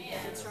 Yeah,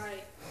 that's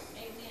right.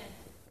 Amen.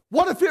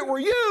 What if it were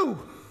you?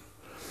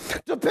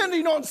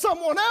 Depending on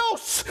someone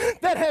else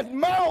that had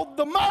mouthed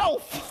the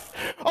mouth.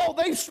 Oh,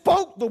 they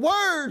spoke the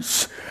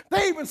words.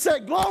 They even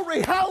said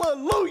glory,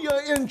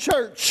 hallelujah in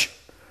church.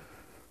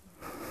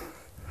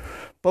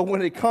 But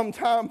when it come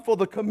time for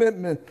the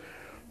commitment,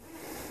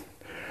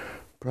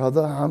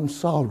 brother, I'm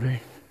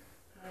sorry,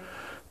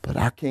 but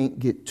I can't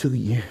get to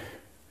you.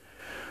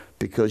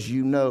 Because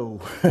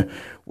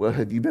well,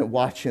 have you been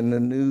watching the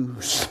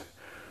news?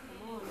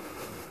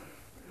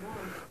 I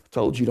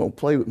told you don't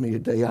play with me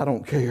today. I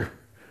don't care.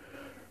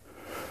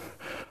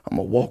 I'm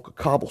going to walk a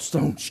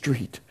cobblestone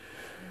street.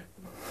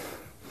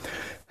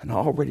 And I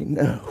already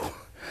know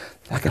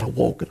I got to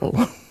walk it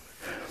alone.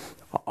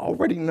 I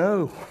already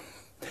know.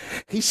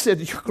 He said,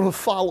 you're going to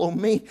follow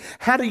me.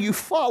 How do you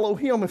follow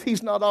him if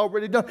he's not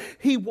already done?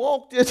 He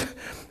walked it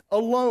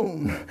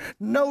alone.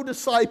 No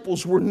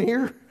disciples were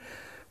near.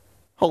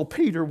 Oh,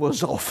 Peter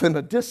was off in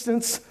a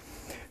distance.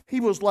 He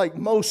was like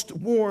most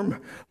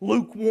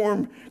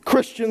lukewarm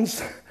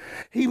Christians.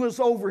 He was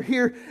over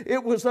here.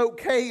 It was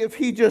okay if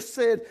he just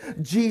said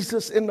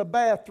Jesus in the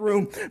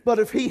bathroom. But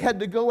if he had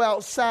to go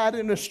outside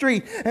in the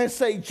street and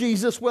say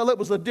Jesus, well, it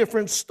was a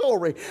different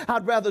story.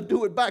 I'd rather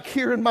do it back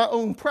here in my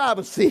own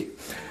privacy.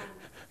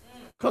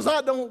 Because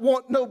I don't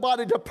want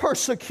nobody to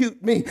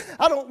persecute me.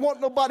 I don't want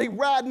nobody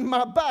riding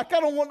my back. I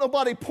don't want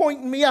nobody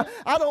pointing me out.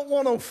 I don't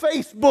want them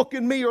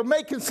Facebooking me or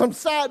making some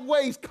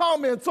sideways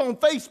comments on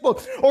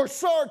Facebook or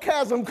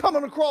sarcasm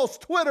coming across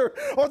Twitter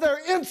or their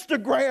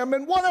Instagram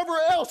and whatever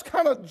else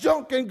kind of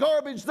junk and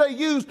garbage they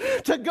use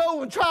to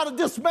go and try to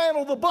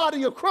dismantle the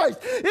body of Christ.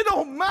 It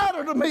don't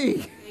matter to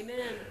me.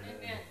 Amen.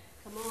 Amen.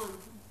 Come on.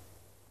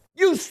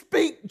 You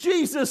speak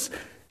Jesus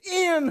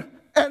in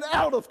and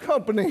out of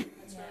company.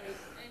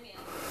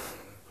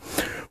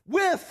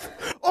 with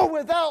or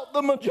without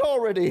the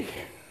majority.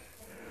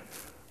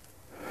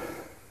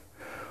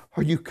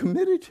 Are you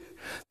committed?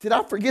 Did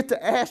I forget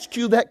to ask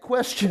you that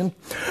question?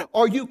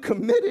 Are you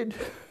committed?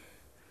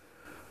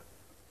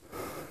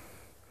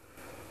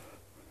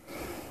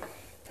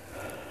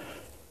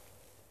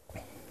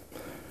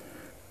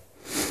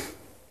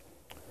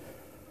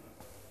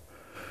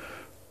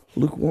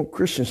 Lukewarm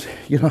Christians,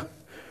 you're not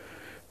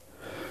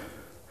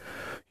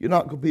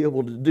going to be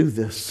able to do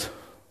this.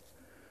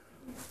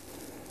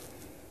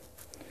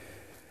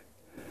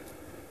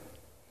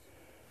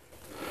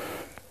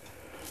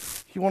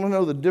 You want to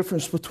know the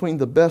difference between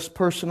the best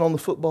person on the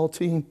football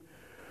team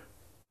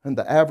and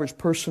the average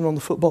person on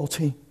the football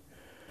team?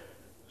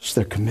 It's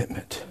their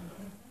commitment.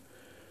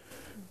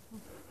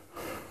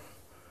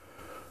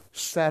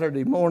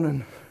 Saturday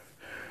morning,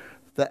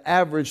 the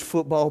average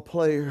football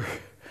player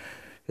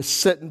is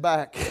sitting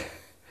back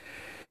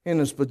in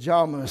his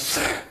pajamas,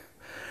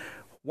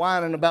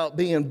 whining about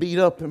being beat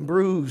up and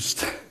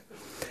bruised,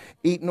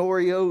 eating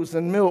Oreos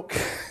and milk.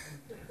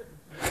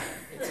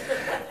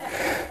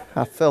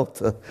 I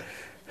felt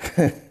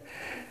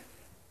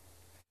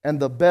and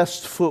the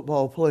best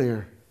football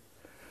player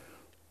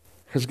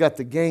has got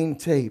the game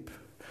tape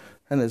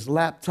and his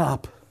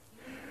laptop,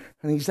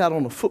 and he's out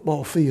on the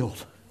football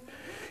field,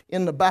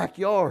 in the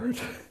backyard.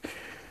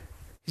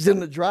 He's in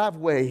the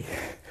driveway.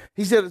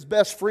 He's at his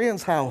best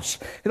friend's house.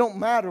 It don't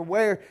matter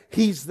where,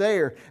 he's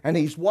there, and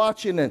he's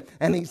watching it,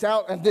 and he's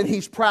out, and then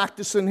he's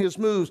practicing his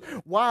moves.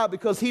 Why?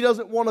 Because he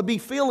doesn't want to be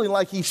feeling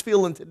like he's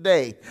feeling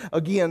today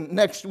again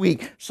next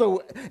week.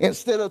 So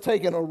instead of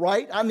taking a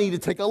right, I need to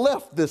take a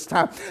left this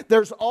time.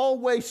 There's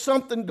always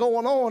something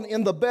going on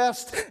in the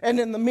best and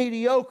in the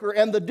mediocre,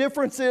 and the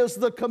difference is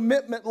the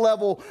commitment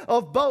level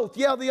of both.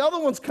 Yeah, the other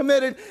one's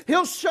committed.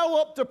 He'll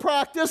show up to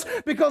practice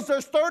because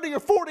there's 30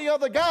 or 40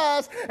 other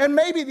guys, and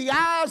maybe the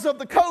eyes of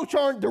the coach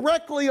aren't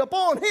directly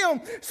upon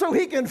him, so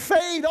he can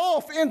fade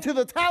off into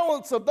the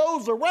talents of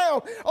those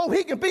around. Oh,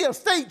 he can be a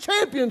state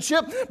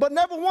championship, but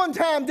never one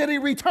time did he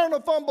return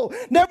a fumble.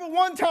 Never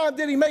one time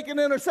did he make an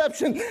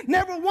interception.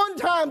 Never one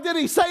time did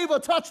he save a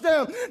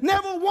touchdown.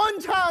 Never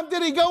one time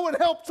did he go and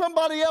help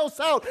somebody else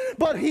out.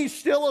 But he's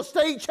still a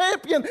state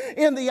champion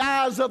in the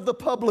eyes of the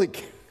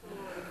public,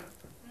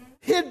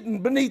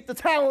 hidden beneath the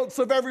talents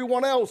of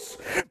everyone else.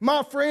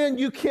 My friend,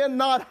 you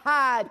cannot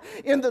hide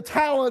in the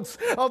talents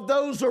of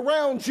those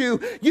around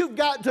you. You've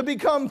got to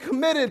become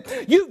committed.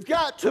 You've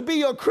got to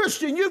be a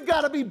Christian. You've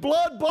got to be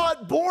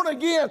blood-bought, born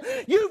again.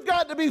 You've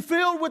got to be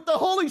filled with the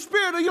Holy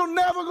Spirit, or you're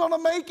never going to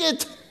make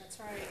it. That's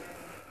right.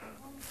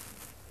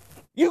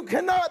 You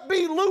cannot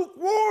be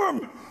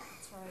lukewarm.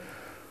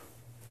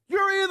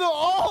 You're either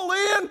all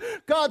in.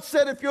 God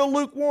said, if you're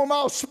lukewarm,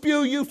 I'll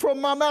spew you from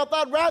my mouth.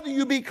 I'd rather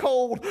you be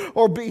cold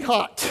or be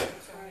hot.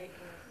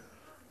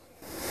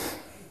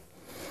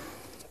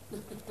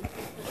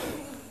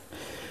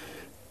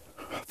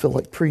 I feel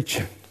like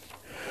preaching.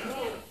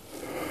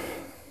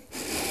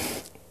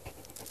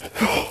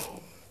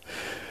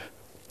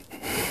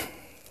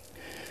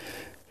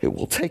 It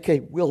will take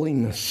a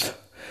willingness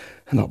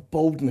and a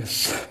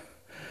boldness,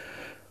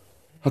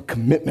 a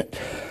commitment,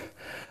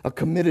 a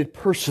committed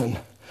person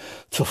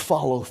to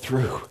follow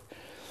through.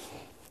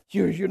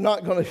 You're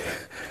not going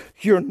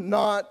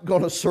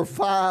to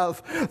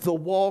survive the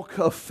walk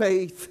of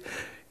faith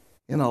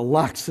in a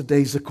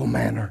lackadaisical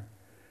manner.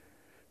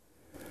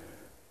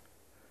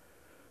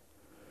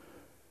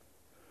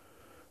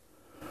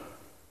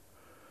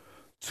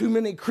 Too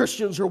many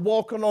Christians are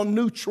walking on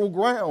neutral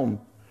ground.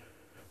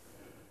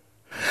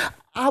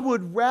 I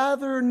would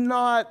rather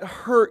not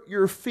hurt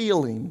your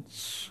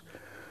feelings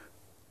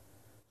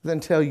than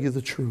tell you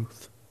the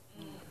truth.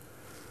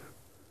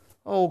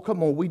 Oh,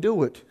 come on, we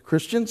do it,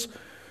 Christians.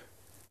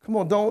 Come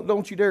on,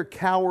 don't you dare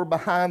cower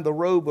behind the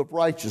robe of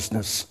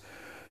righteousness.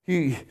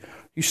 You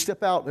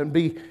step out and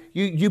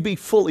you be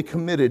fully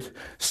committed.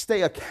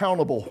 Stay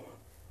accountable.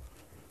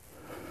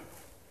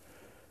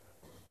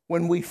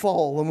 When we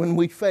fall and when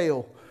we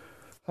fail,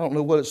 I don't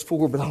know what it's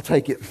for, but I'll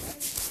take it.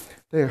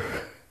 There.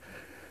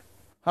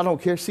 I don't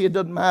care. See, it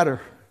doesn't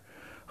matter.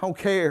 I don't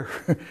care.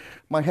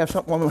 Might have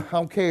something on me. I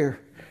don't care.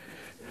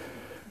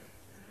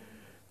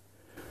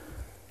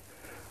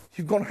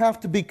 You're going to have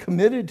to be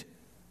committed.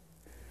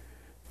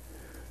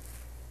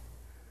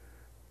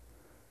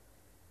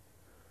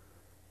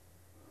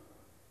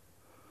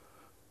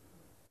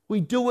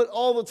 We do it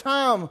all the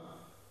time.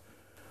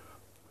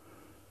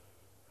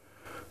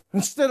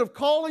 Instead of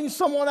calling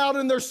someone out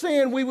in their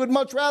sin, we would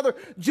much rather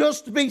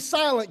just be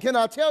silent. Can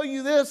I tell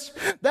you this?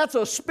 That's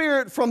a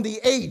spirit from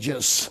the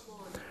ages.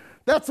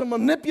 That's a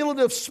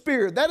manipulative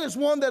spirit. That is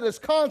one that is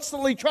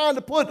constantly trying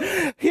to put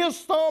his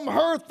thumb,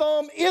 her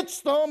thumb, its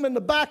thumb in the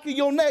back of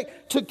your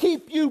neck to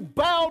keep you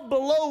bowed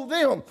below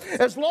them.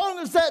 As long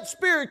as that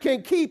spirit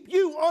can keep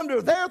you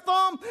under their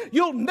thumb,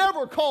 you'll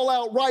never call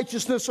out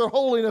righteousness or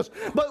holiness.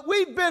 But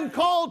we've been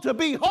called to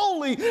be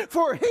holy,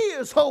 for he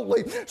is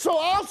holy. So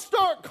I'll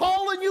start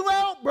calling you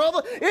out,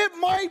 brother. It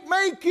might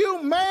make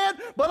you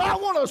mad, but I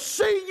want to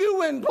see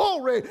you in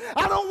glory.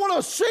 I don't want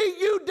to see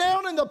you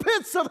down in the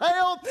pits of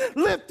hell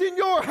lifting lifting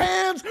your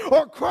hands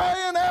or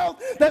crying out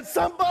that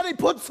somebody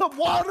put some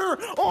water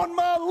on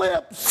my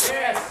lips.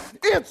 Yes.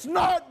 It's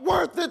not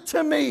worth it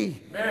to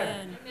me.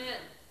 Amen. Amen.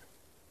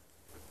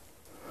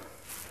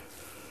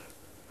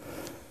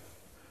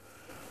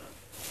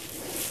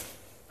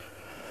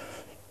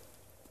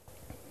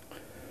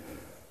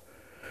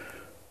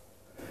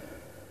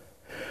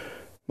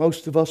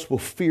 Most of us will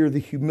fear the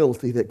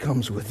humility that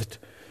comes with it.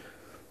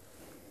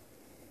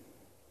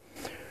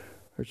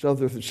 There's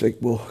others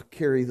that will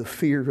carry the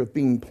fear of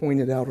being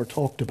pointed out or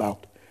talked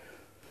about.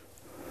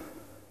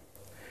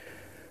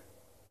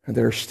 And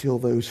there are still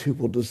those who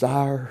will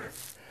desire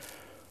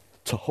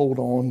to hold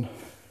on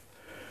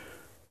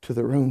to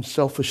their own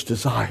selfish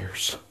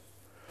desires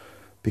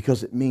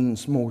because it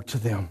means more to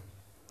them.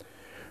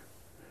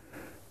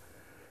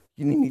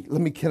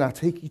 Can I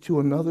take you to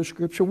another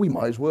scripture? We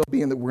might as well,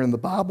 being that we're in the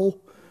Bible.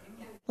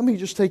 Let me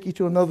just take you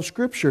to another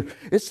scripture.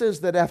 It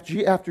says that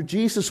after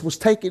Jesus was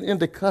taken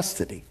into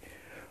custody,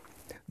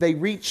 they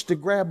reached to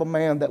grab a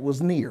man that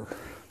was near.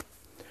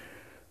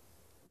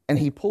 And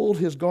he pulled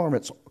his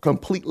garments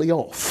completely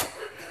off.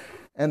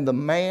 And the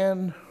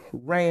man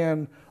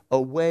ran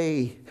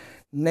away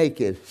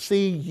naked.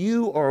 See,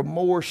 you are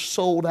more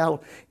sold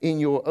out in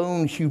your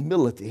own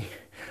humility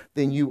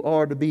than you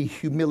are to be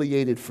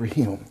humiliated for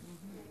him.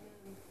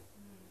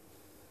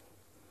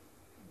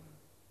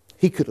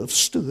 He could have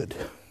stood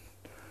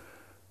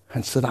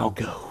and said, I'll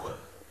go.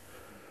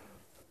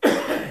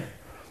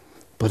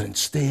 But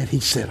instead he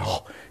said,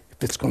 oh,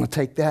 if it's going to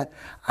take that,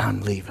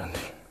 I'm leaving.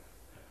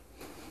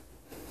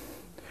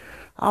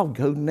 I'll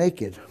go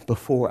naked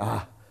before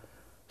I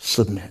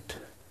submit.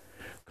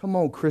 Come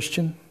on,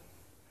 Christian.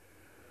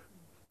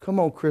 Come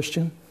on,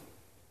 Christian.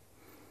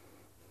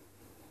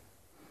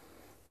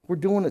 We're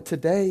doing it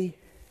today.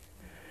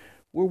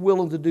 We're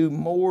willing to do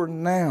more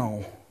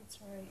now.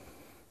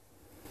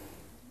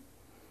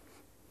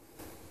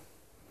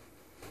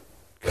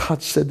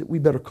 God said that we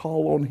better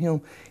call on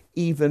him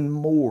even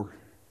more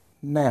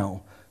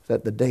now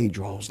that the day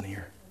draws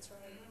near.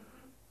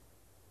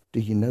 Do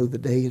you know the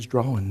day is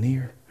drawing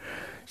near?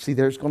 See,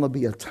 there's going to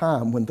be a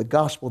time when the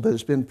gospel that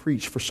has been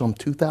preached for some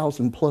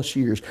 2,000 plus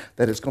years,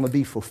 that it's going to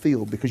be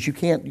fulfilled, because you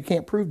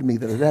can't prove to me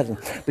that it hasn't,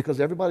 because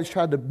everybody's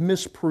tried to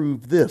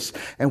misprove this,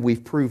 and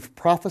we've proved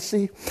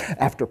prophecy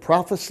after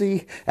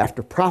prophecy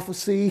after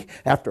prophecy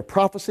after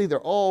prophecy. They're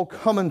all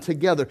coming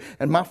together,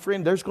 and my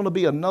friend, there's going to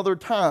be another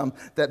time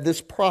that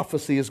this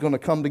prophecy is going to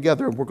come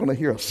together, and we're going to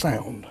hear a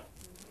sound.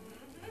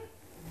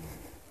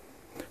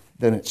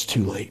 Then it's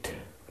too late.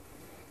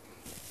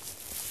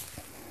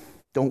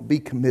 Don't be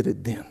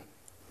committed then.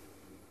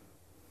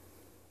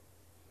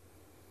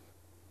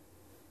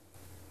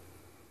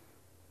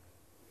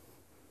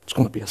 It's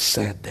going to be a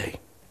sad day.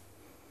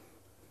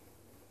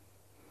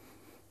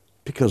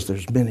 Because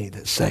there's many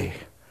that say,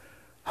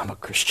 I'm a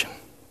Christian.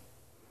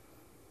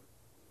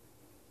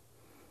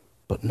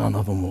 But none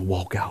of them will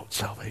walk out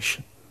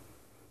salvation.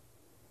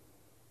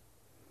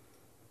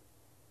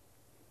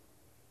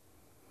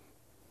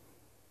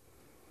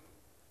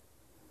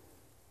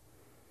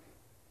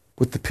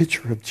 With the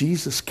picture of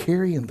Jesus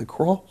carrying the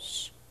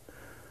cross,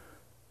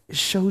 it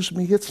shows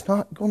me it's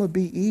not going to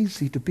be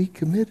easy to be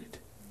committed.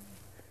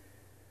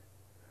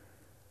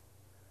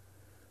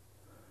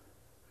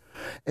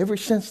 Ever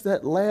since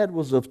that lad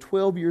was of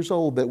 12 years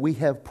old that we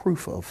have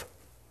proof of,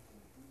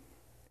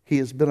 he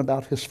has been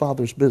about his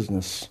father's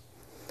business.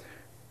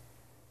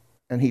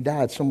 And he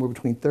died somewhere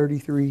between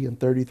 33 and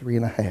 33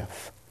 and a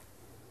half.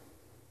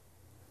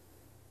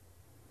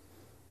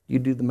 You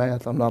do the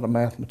math, I'm not a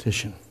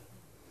mathematician.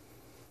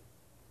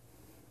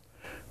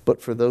 But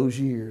for those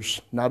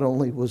years, not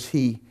only was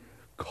he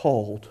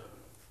called,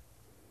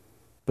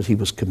 but he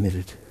was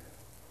committed.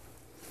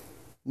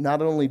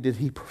 Not only did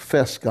he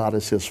profess God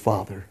as his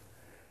Father,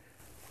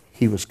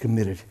 he was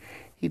committed.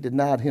 He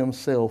denied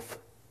himself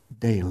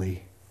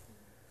daily.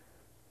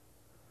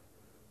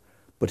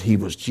 But he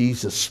was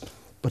Jesus,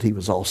 but he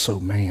was also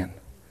man.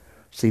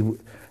 See,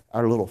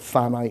 our little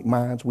finite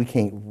minds, we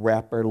can't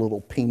wrap our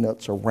little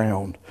peanuts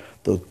around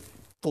the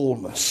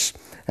fullness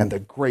and the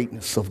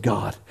greatness of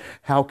God.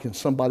 How can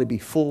somebody be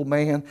full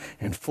man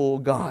and full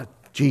God?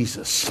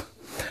 Jesus.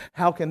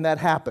 How can that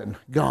happen?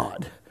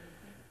 God.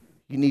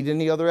 You need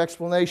any other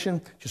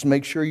explanation? Just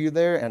make sure you're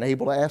there and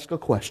able to ask a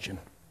question.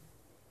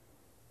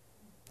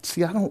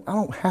 See, I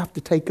don't have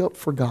to take up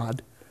for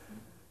God.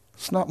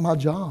 It's not my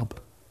job.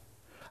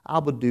 I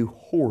would do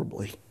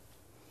horribly.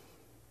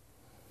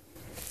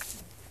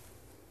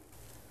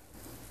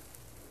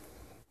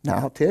 Now,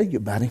 I'll tell you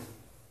about him.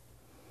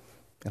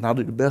 And I'll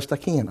do the best I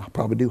can. I'll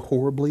probably do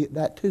horribly at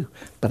that too.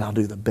 But I'll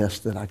do the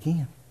best that I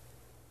can.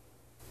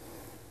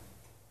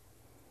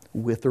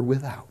 With or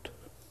without.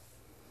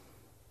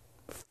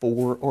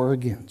 For or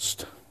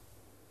against.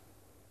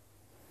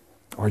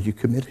 Are you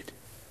committed?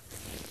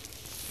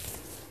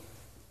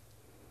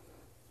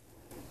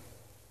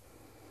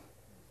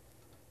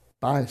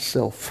 By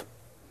himself.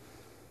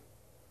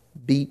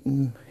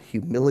 Beaten,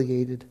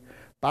 humiliated.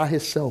 By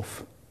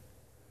himself.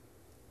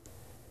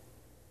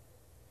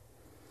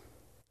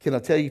 Can I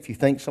tell you, if you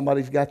think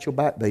somebody's got your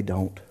back, they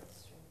don't.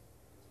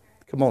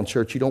 Come on,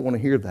 church, you don't want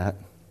to hear that.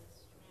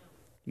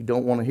 You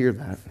don't want to hear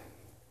that.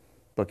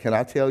 But can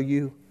I tell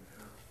you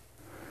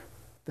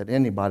that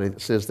anybody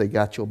that says they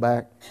got your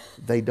back,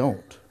 they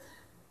don't.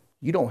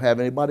 You don't have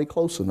anybody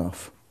close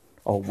enough.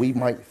 Oh, we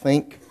might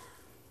think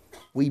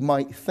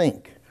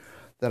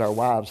that our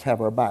wives have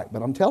our back.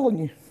 But I'm telling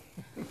you,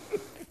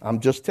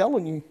 I'm just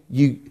telling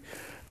you,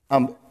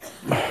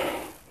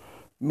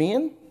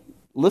 men,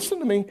 listen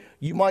to me.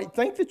 You might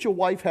think that your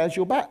wife has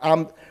your back.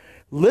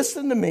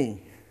 Listen to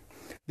me.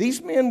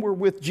 These men were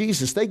with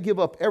Jesus. They give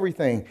up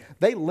everything.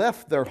 They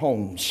left their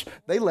homes.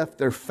 They left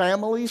their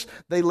families.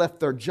 They left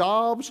their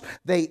jobs.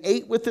 They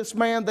ate with this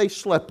man. They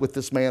slept with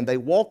this man. They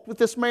walked with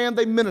this man.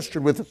 They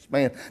ministered with this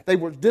man. They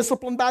were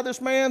disciplined by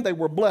this man. They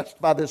were blessed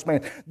by this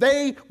man.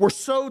 They were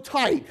so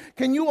tight.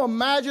 Can you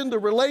imagine the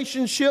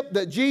relationship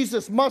that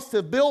Jesus must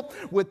have built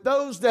with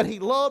those that he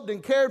loved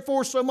and cared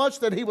for so much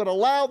that he would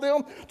allow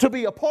them to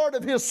be a part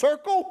of his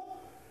circle?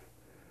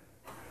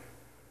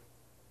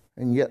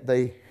 And yet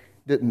they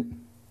didn't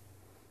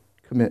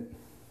commit.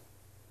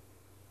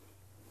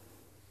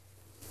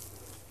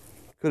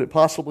 Could it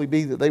possibly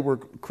be that they were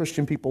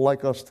Christian people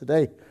like us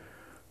today,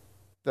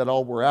 that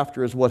all we're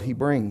after is what he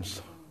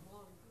brings,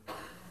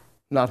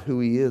 not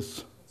who he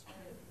is?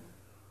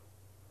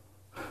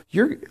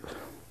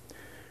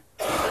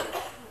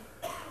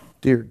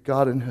 Dear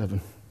God in heaven,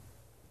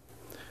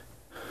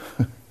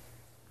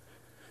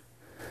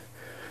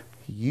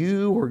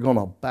 you are going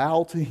to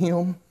bow to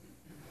him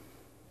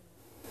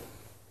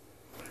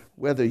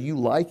whether you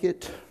like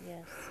it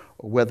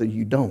or whether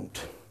you don't.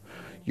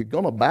 You're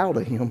going to bow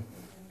to him.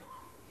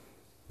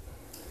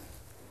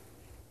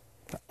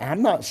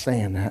 I'm not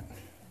saying that.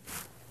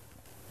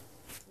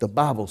 The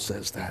Bible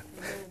says that.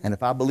 And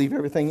if I believe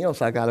everything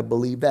else, I got to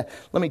believe that.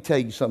 Let me tell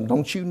you something.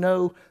 Don't you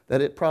know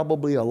that it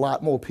probably a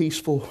lot more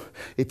peaceful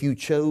if you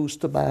chose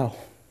to bow?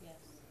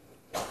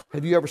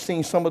 Have you ever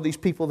seen some of these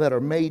people that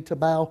are made to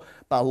bow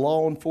by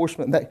law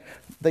enforcement?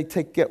 They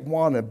get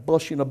one and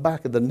bust you in the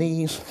back of the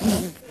knees.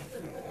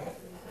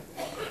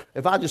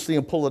 If I just see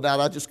him pull it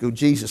out, I just go,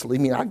 Jesus, leave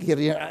me. I get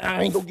in.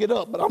 I ain't going to get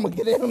up, but I'm going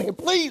to get in here.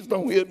 Please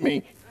don't hit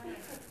me.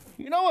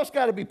 You know it's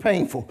got to be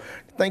painful.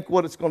 Think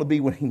what it's going to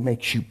be when he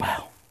makes you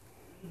bow.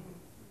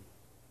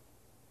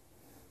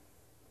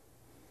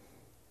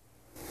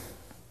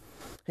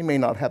 He may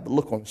not have the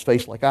look on his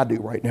face like I do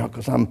right now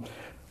because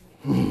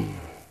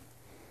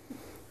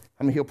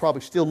he'll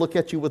probably still look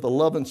at you with a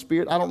loving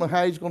spirit. I don't know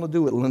how he's going to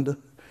do it, Linda.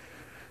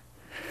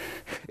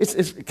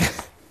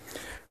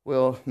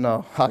 Well,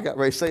 no, I got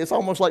ready to say it's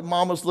almost like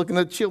mama's looking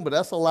at the children, but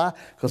that's a lie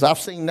because I've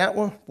seen that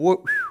one. Boy,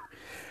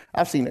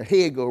 I've seen her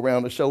head go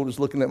around the shoulders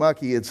looking at my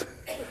kids.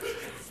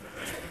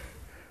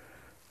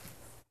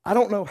 I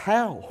don't know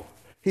how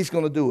he's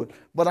going to do it,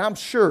 but I'm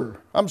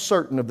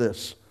certain of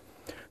this.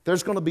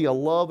 There's going to be a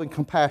love and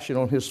compassion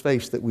on his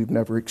face that we've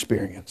never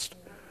experienced.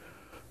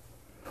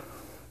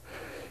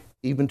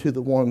 Even to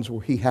the ones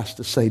where he has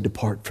to say,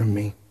 depart from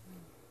me.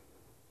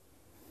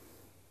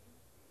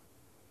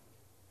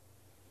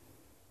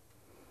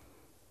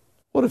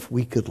 What if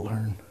we could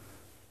learn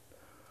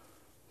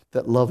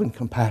that love and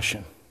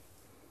compassion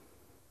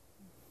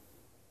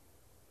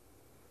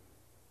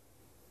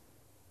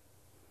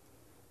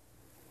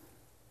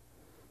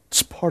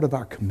it's part of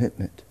our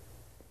commitment?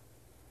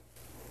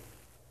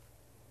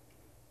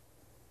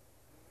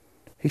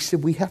 He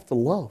said we have to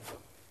love.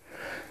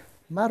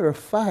 Matter of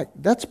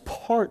fact, that is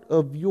part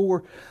of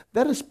your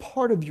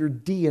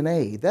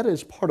DNA. That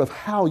is part of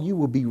how you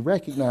will be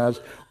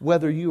recognized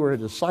whether you are a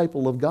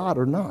disciple of God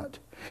or not.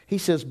 He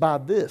says, by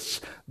this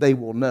they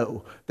will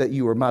know that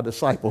you are my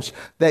disciples,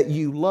 that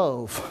you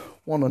love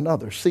one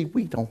another. See,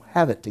 we don't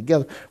have it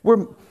together.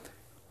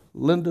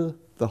 Linda,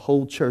 the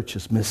whole church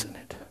is missing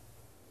it.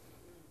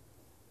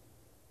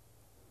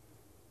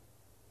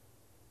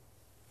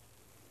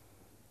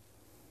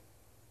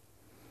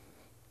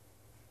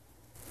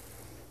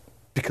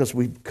 Because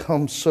we've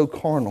become so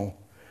carnal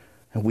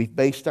and we've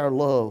based our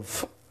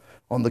love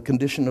on the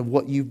condition of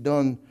what you've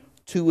done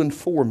to and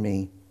for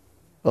me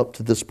up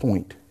to this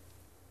point.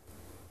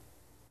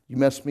 You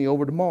mess me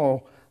over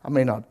tomorrow, I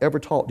may not ever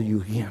talk to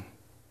you again.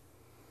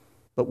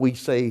 But we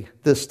say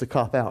this to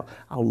cop out.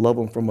 I'll love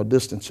them from a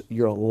distance.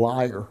 You're a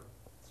liar.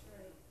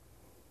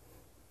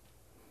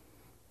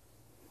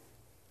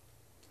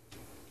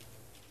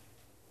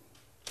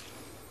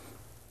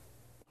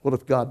 What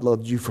if God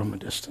loved you from a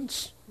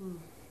distance?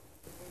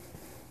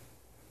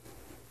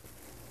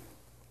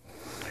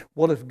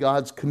 What if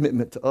God's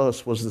commitment to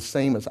us was the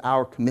same as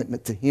our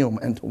commitment to him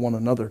and to one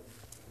another?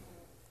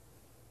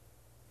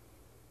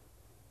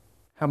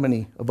 How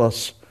many of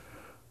us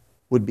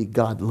would be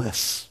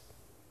godless?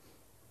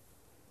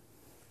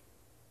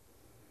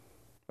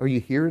 Are you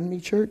hearing me,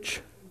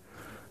 church?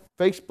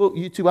 Facebook,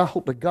 YouTube, I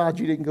hope to God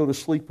you didn't go to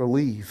sleep or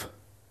leave.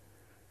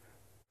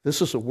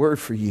 This is a word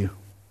for you.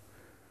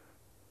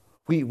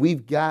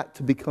 We've got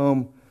to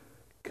become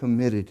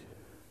committed.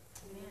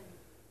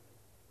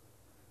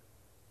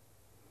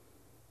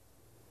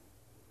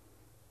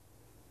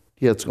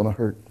 Yeah, it's going to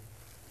hurt.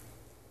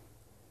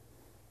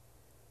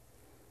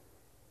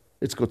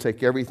 It's going to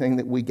take everything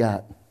that we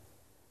got.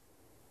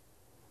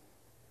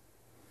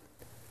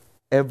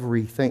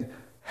 Everything.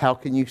 How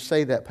can you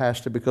say that,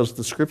 Pastor? Because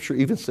the scripture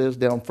even says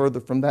down further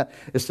from that,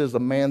 it says a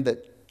man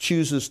that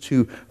chooses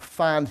to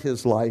find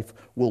his life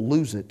will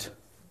lose it.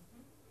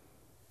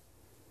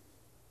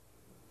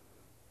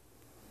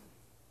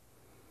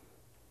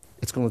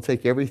 It's going to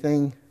take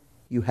everything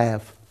you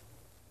have.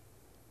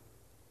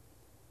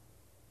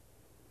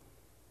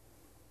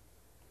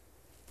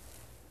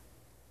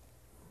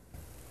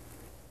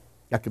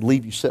 I could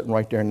leave you sitting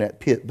right there in that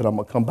pit, but I'm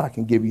going to come back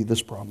and give you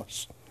this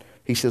promise.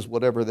 He says,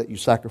 whatever that you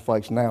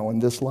sacrifice now in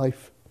this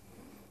life,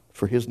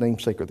 for his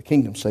name's sake or the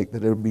kingdom's sake,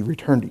 that it will be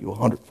returned to you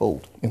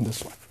 100-fold in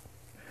this life.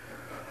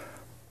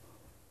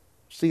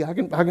 See, I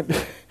can,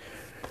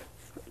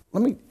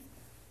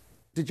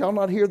 did y'all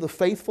not hear the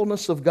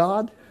faithfulness of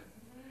God?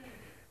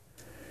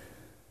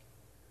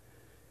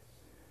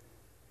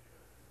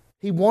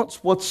 He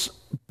wants what's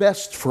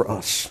best for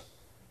us.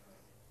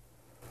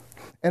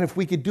 And if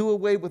we could do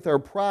away with our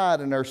pride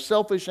and our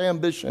selfish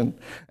ambition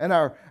and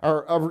our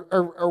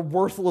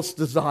worthless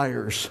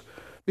desires,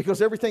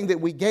 because everything that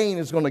we gain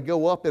is going to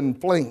go up in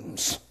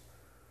flames.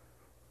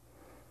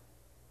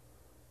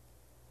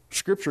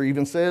 Scripture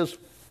even says,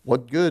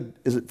 what good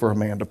is it for a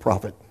man to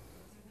profit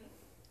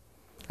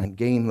and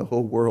gain the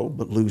whole world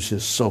but lose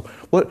his soul?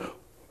 What?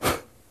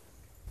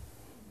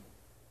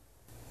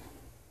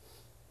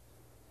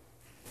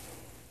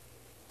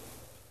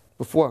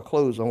 Before I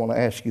close, I want to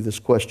ask you this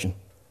question.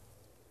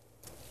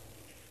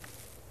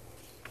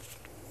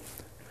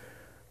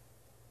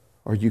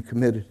 Are you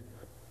committed?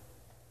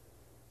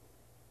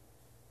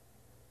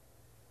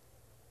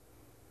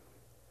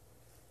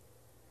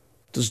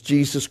 Does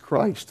Jesus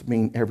Christ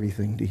mean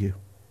everything to you?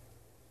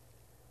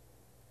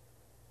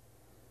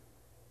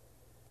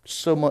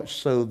 So much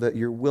so that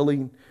you're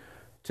willing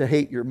to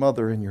hate your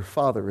mother and your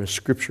father as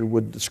Scripture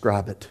would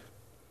describe it.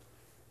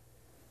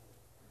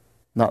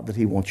 Not that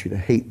He wants you to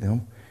hate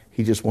them.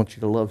 He just wants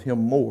you to love Him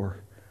more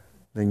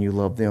than you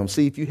love them.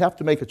 See, if you have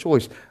to make a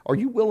choice, are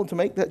you willing to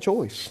make that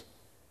choice?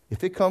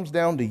 If it comes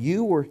down to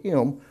you or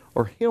him,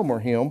 are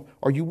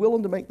you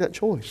willing to make that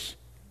choice?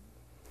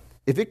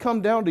 If it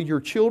comes down to your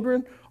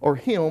children or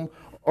him,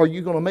 are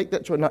you going to make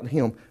that choice? Not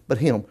him, but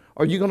him.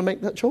 Are you going to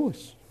make that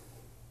choice?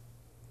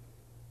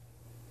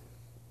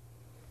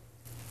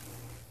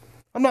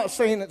 I'm not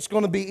saying it's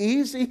going to be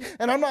easy,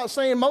 and I'm not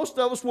saying most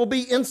of us will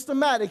be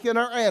instamatic in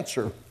our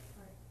answer.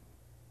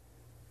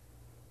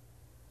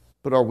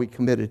 But are we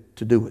committed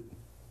to do it?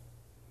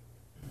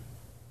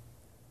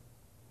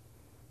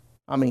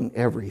 I mean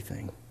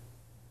everything.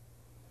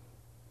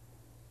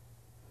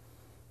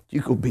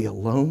 You could be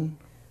alone.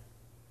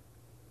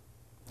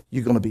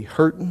 You're going to be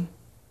hurting.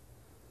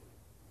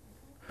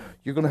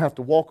 You're going to have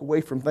to walk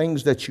away from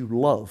things that you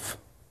love.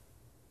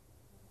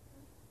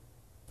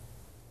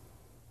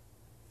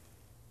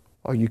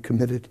 Are you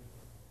committed?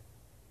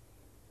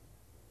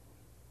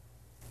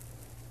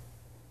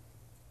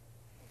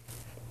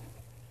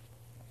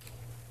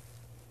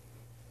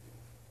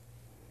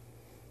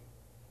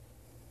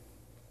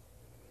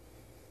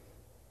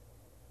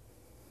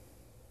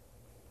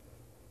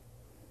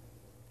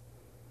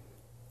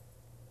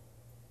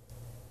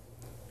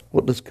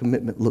 What does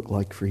commitment look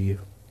like for you?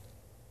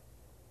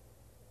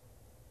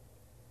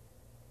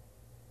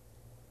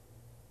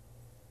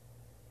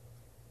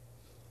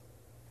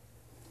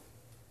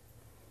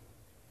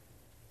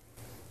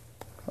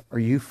 Are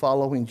you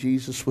following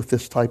Jesus with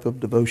this type of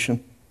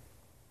devotion?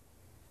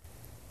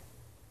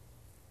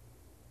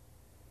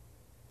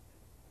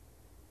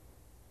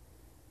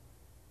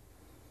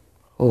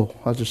 Oh,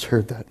 I just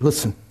heard that.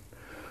 Listen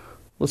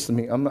to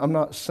me. I'm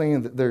not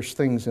saying that there's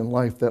things in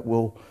life that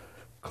will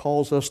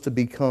cause us to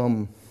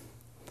become,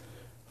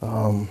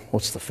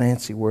 what's the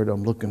fancy word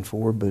I'm looking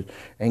for, but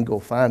ain't go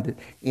find it,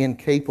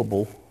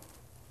 incapable.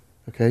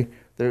 Okay?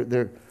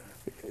 There's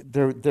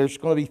going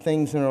to be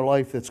things in our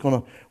life that's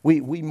going to,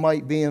 we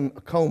might be in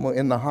a coma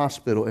in the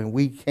hospital and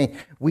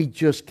we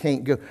just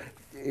can't go.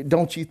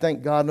 Don't you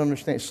think God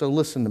understands? So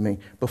listen to me.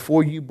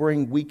 Before you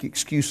bring weak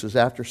excuses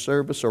after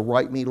service or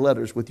write me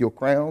letters with your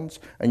crowns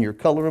and your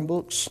coloring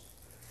books,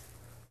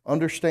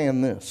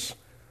 understand this.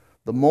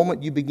 The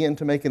moment you begin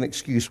to make an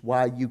excuse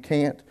why you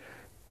can't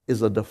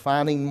is a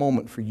defining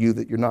moment for you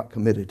that you're not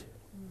committed.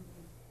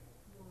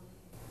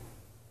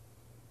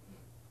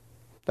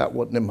 That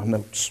wasn't in my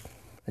notes,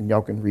 and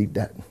y'all can read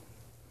that.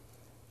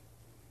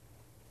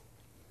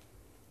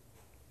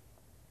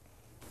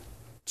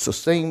 It's the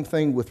same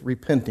thing with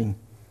repenting.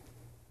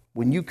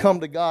 When you come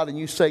to God and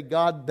you say,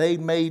 God, they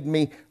made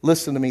me,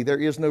 listen to me, there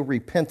is no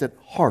repentant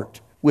heart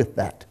with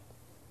that.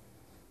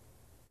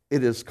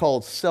 It is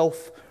called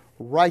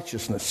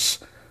self-righteousness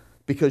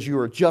because you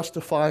are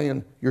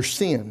justifying your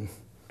sin.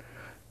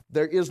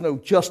 There is no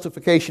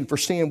justification for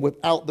sin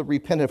without the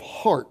repentant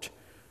heart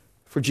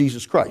for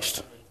Jesus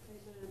Christ.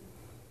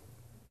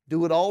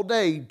 Do it all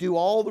day. Do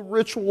all the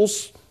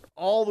rituals,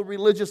 all the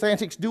religious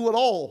antics. Do it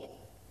all.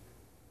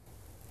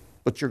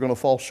 But you're going to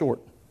fall short.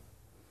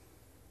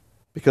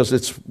 Because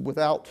it's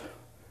without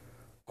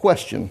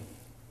question,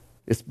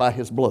 it's by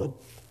His blood.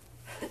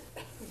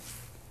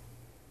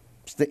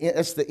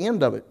 That's the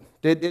end of it.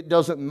 It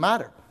doesn't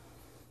matter.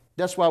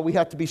 That's why we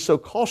have to be so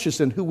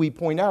cautious in who we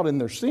point out in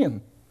their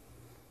sin.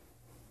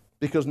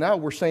 Because now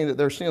we're saying that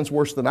their sin's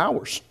worse than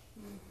ours.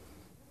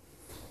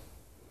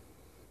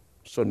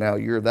 So now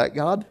you're that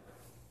God?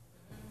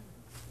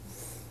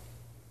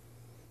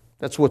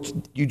 That's what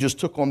you just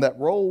took on that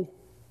role.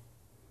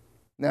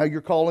 Now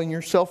you're calling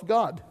yourself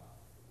God.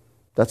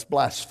 That's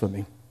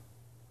blasphemy.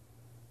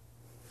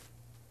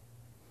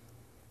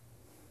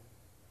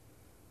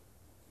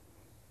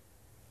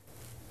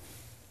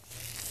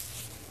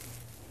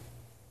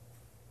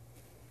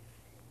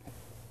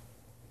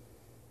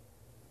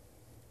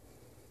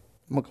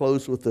 I'm going to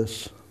close with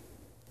this.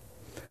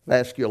 I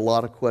ask you a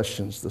lot of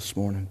questions this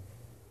morning.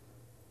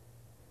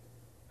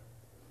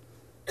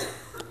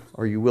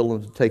 Are you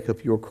willing to take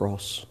up your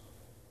cross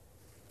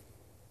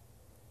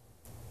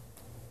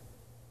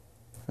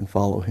and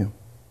follow Him?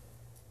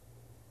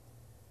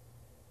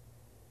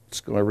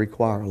 It's going to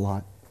require a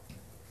lot.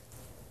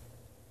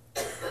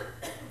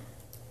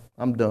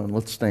 I'm done.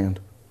 Let's stand.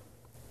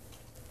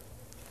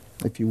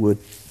 If you would.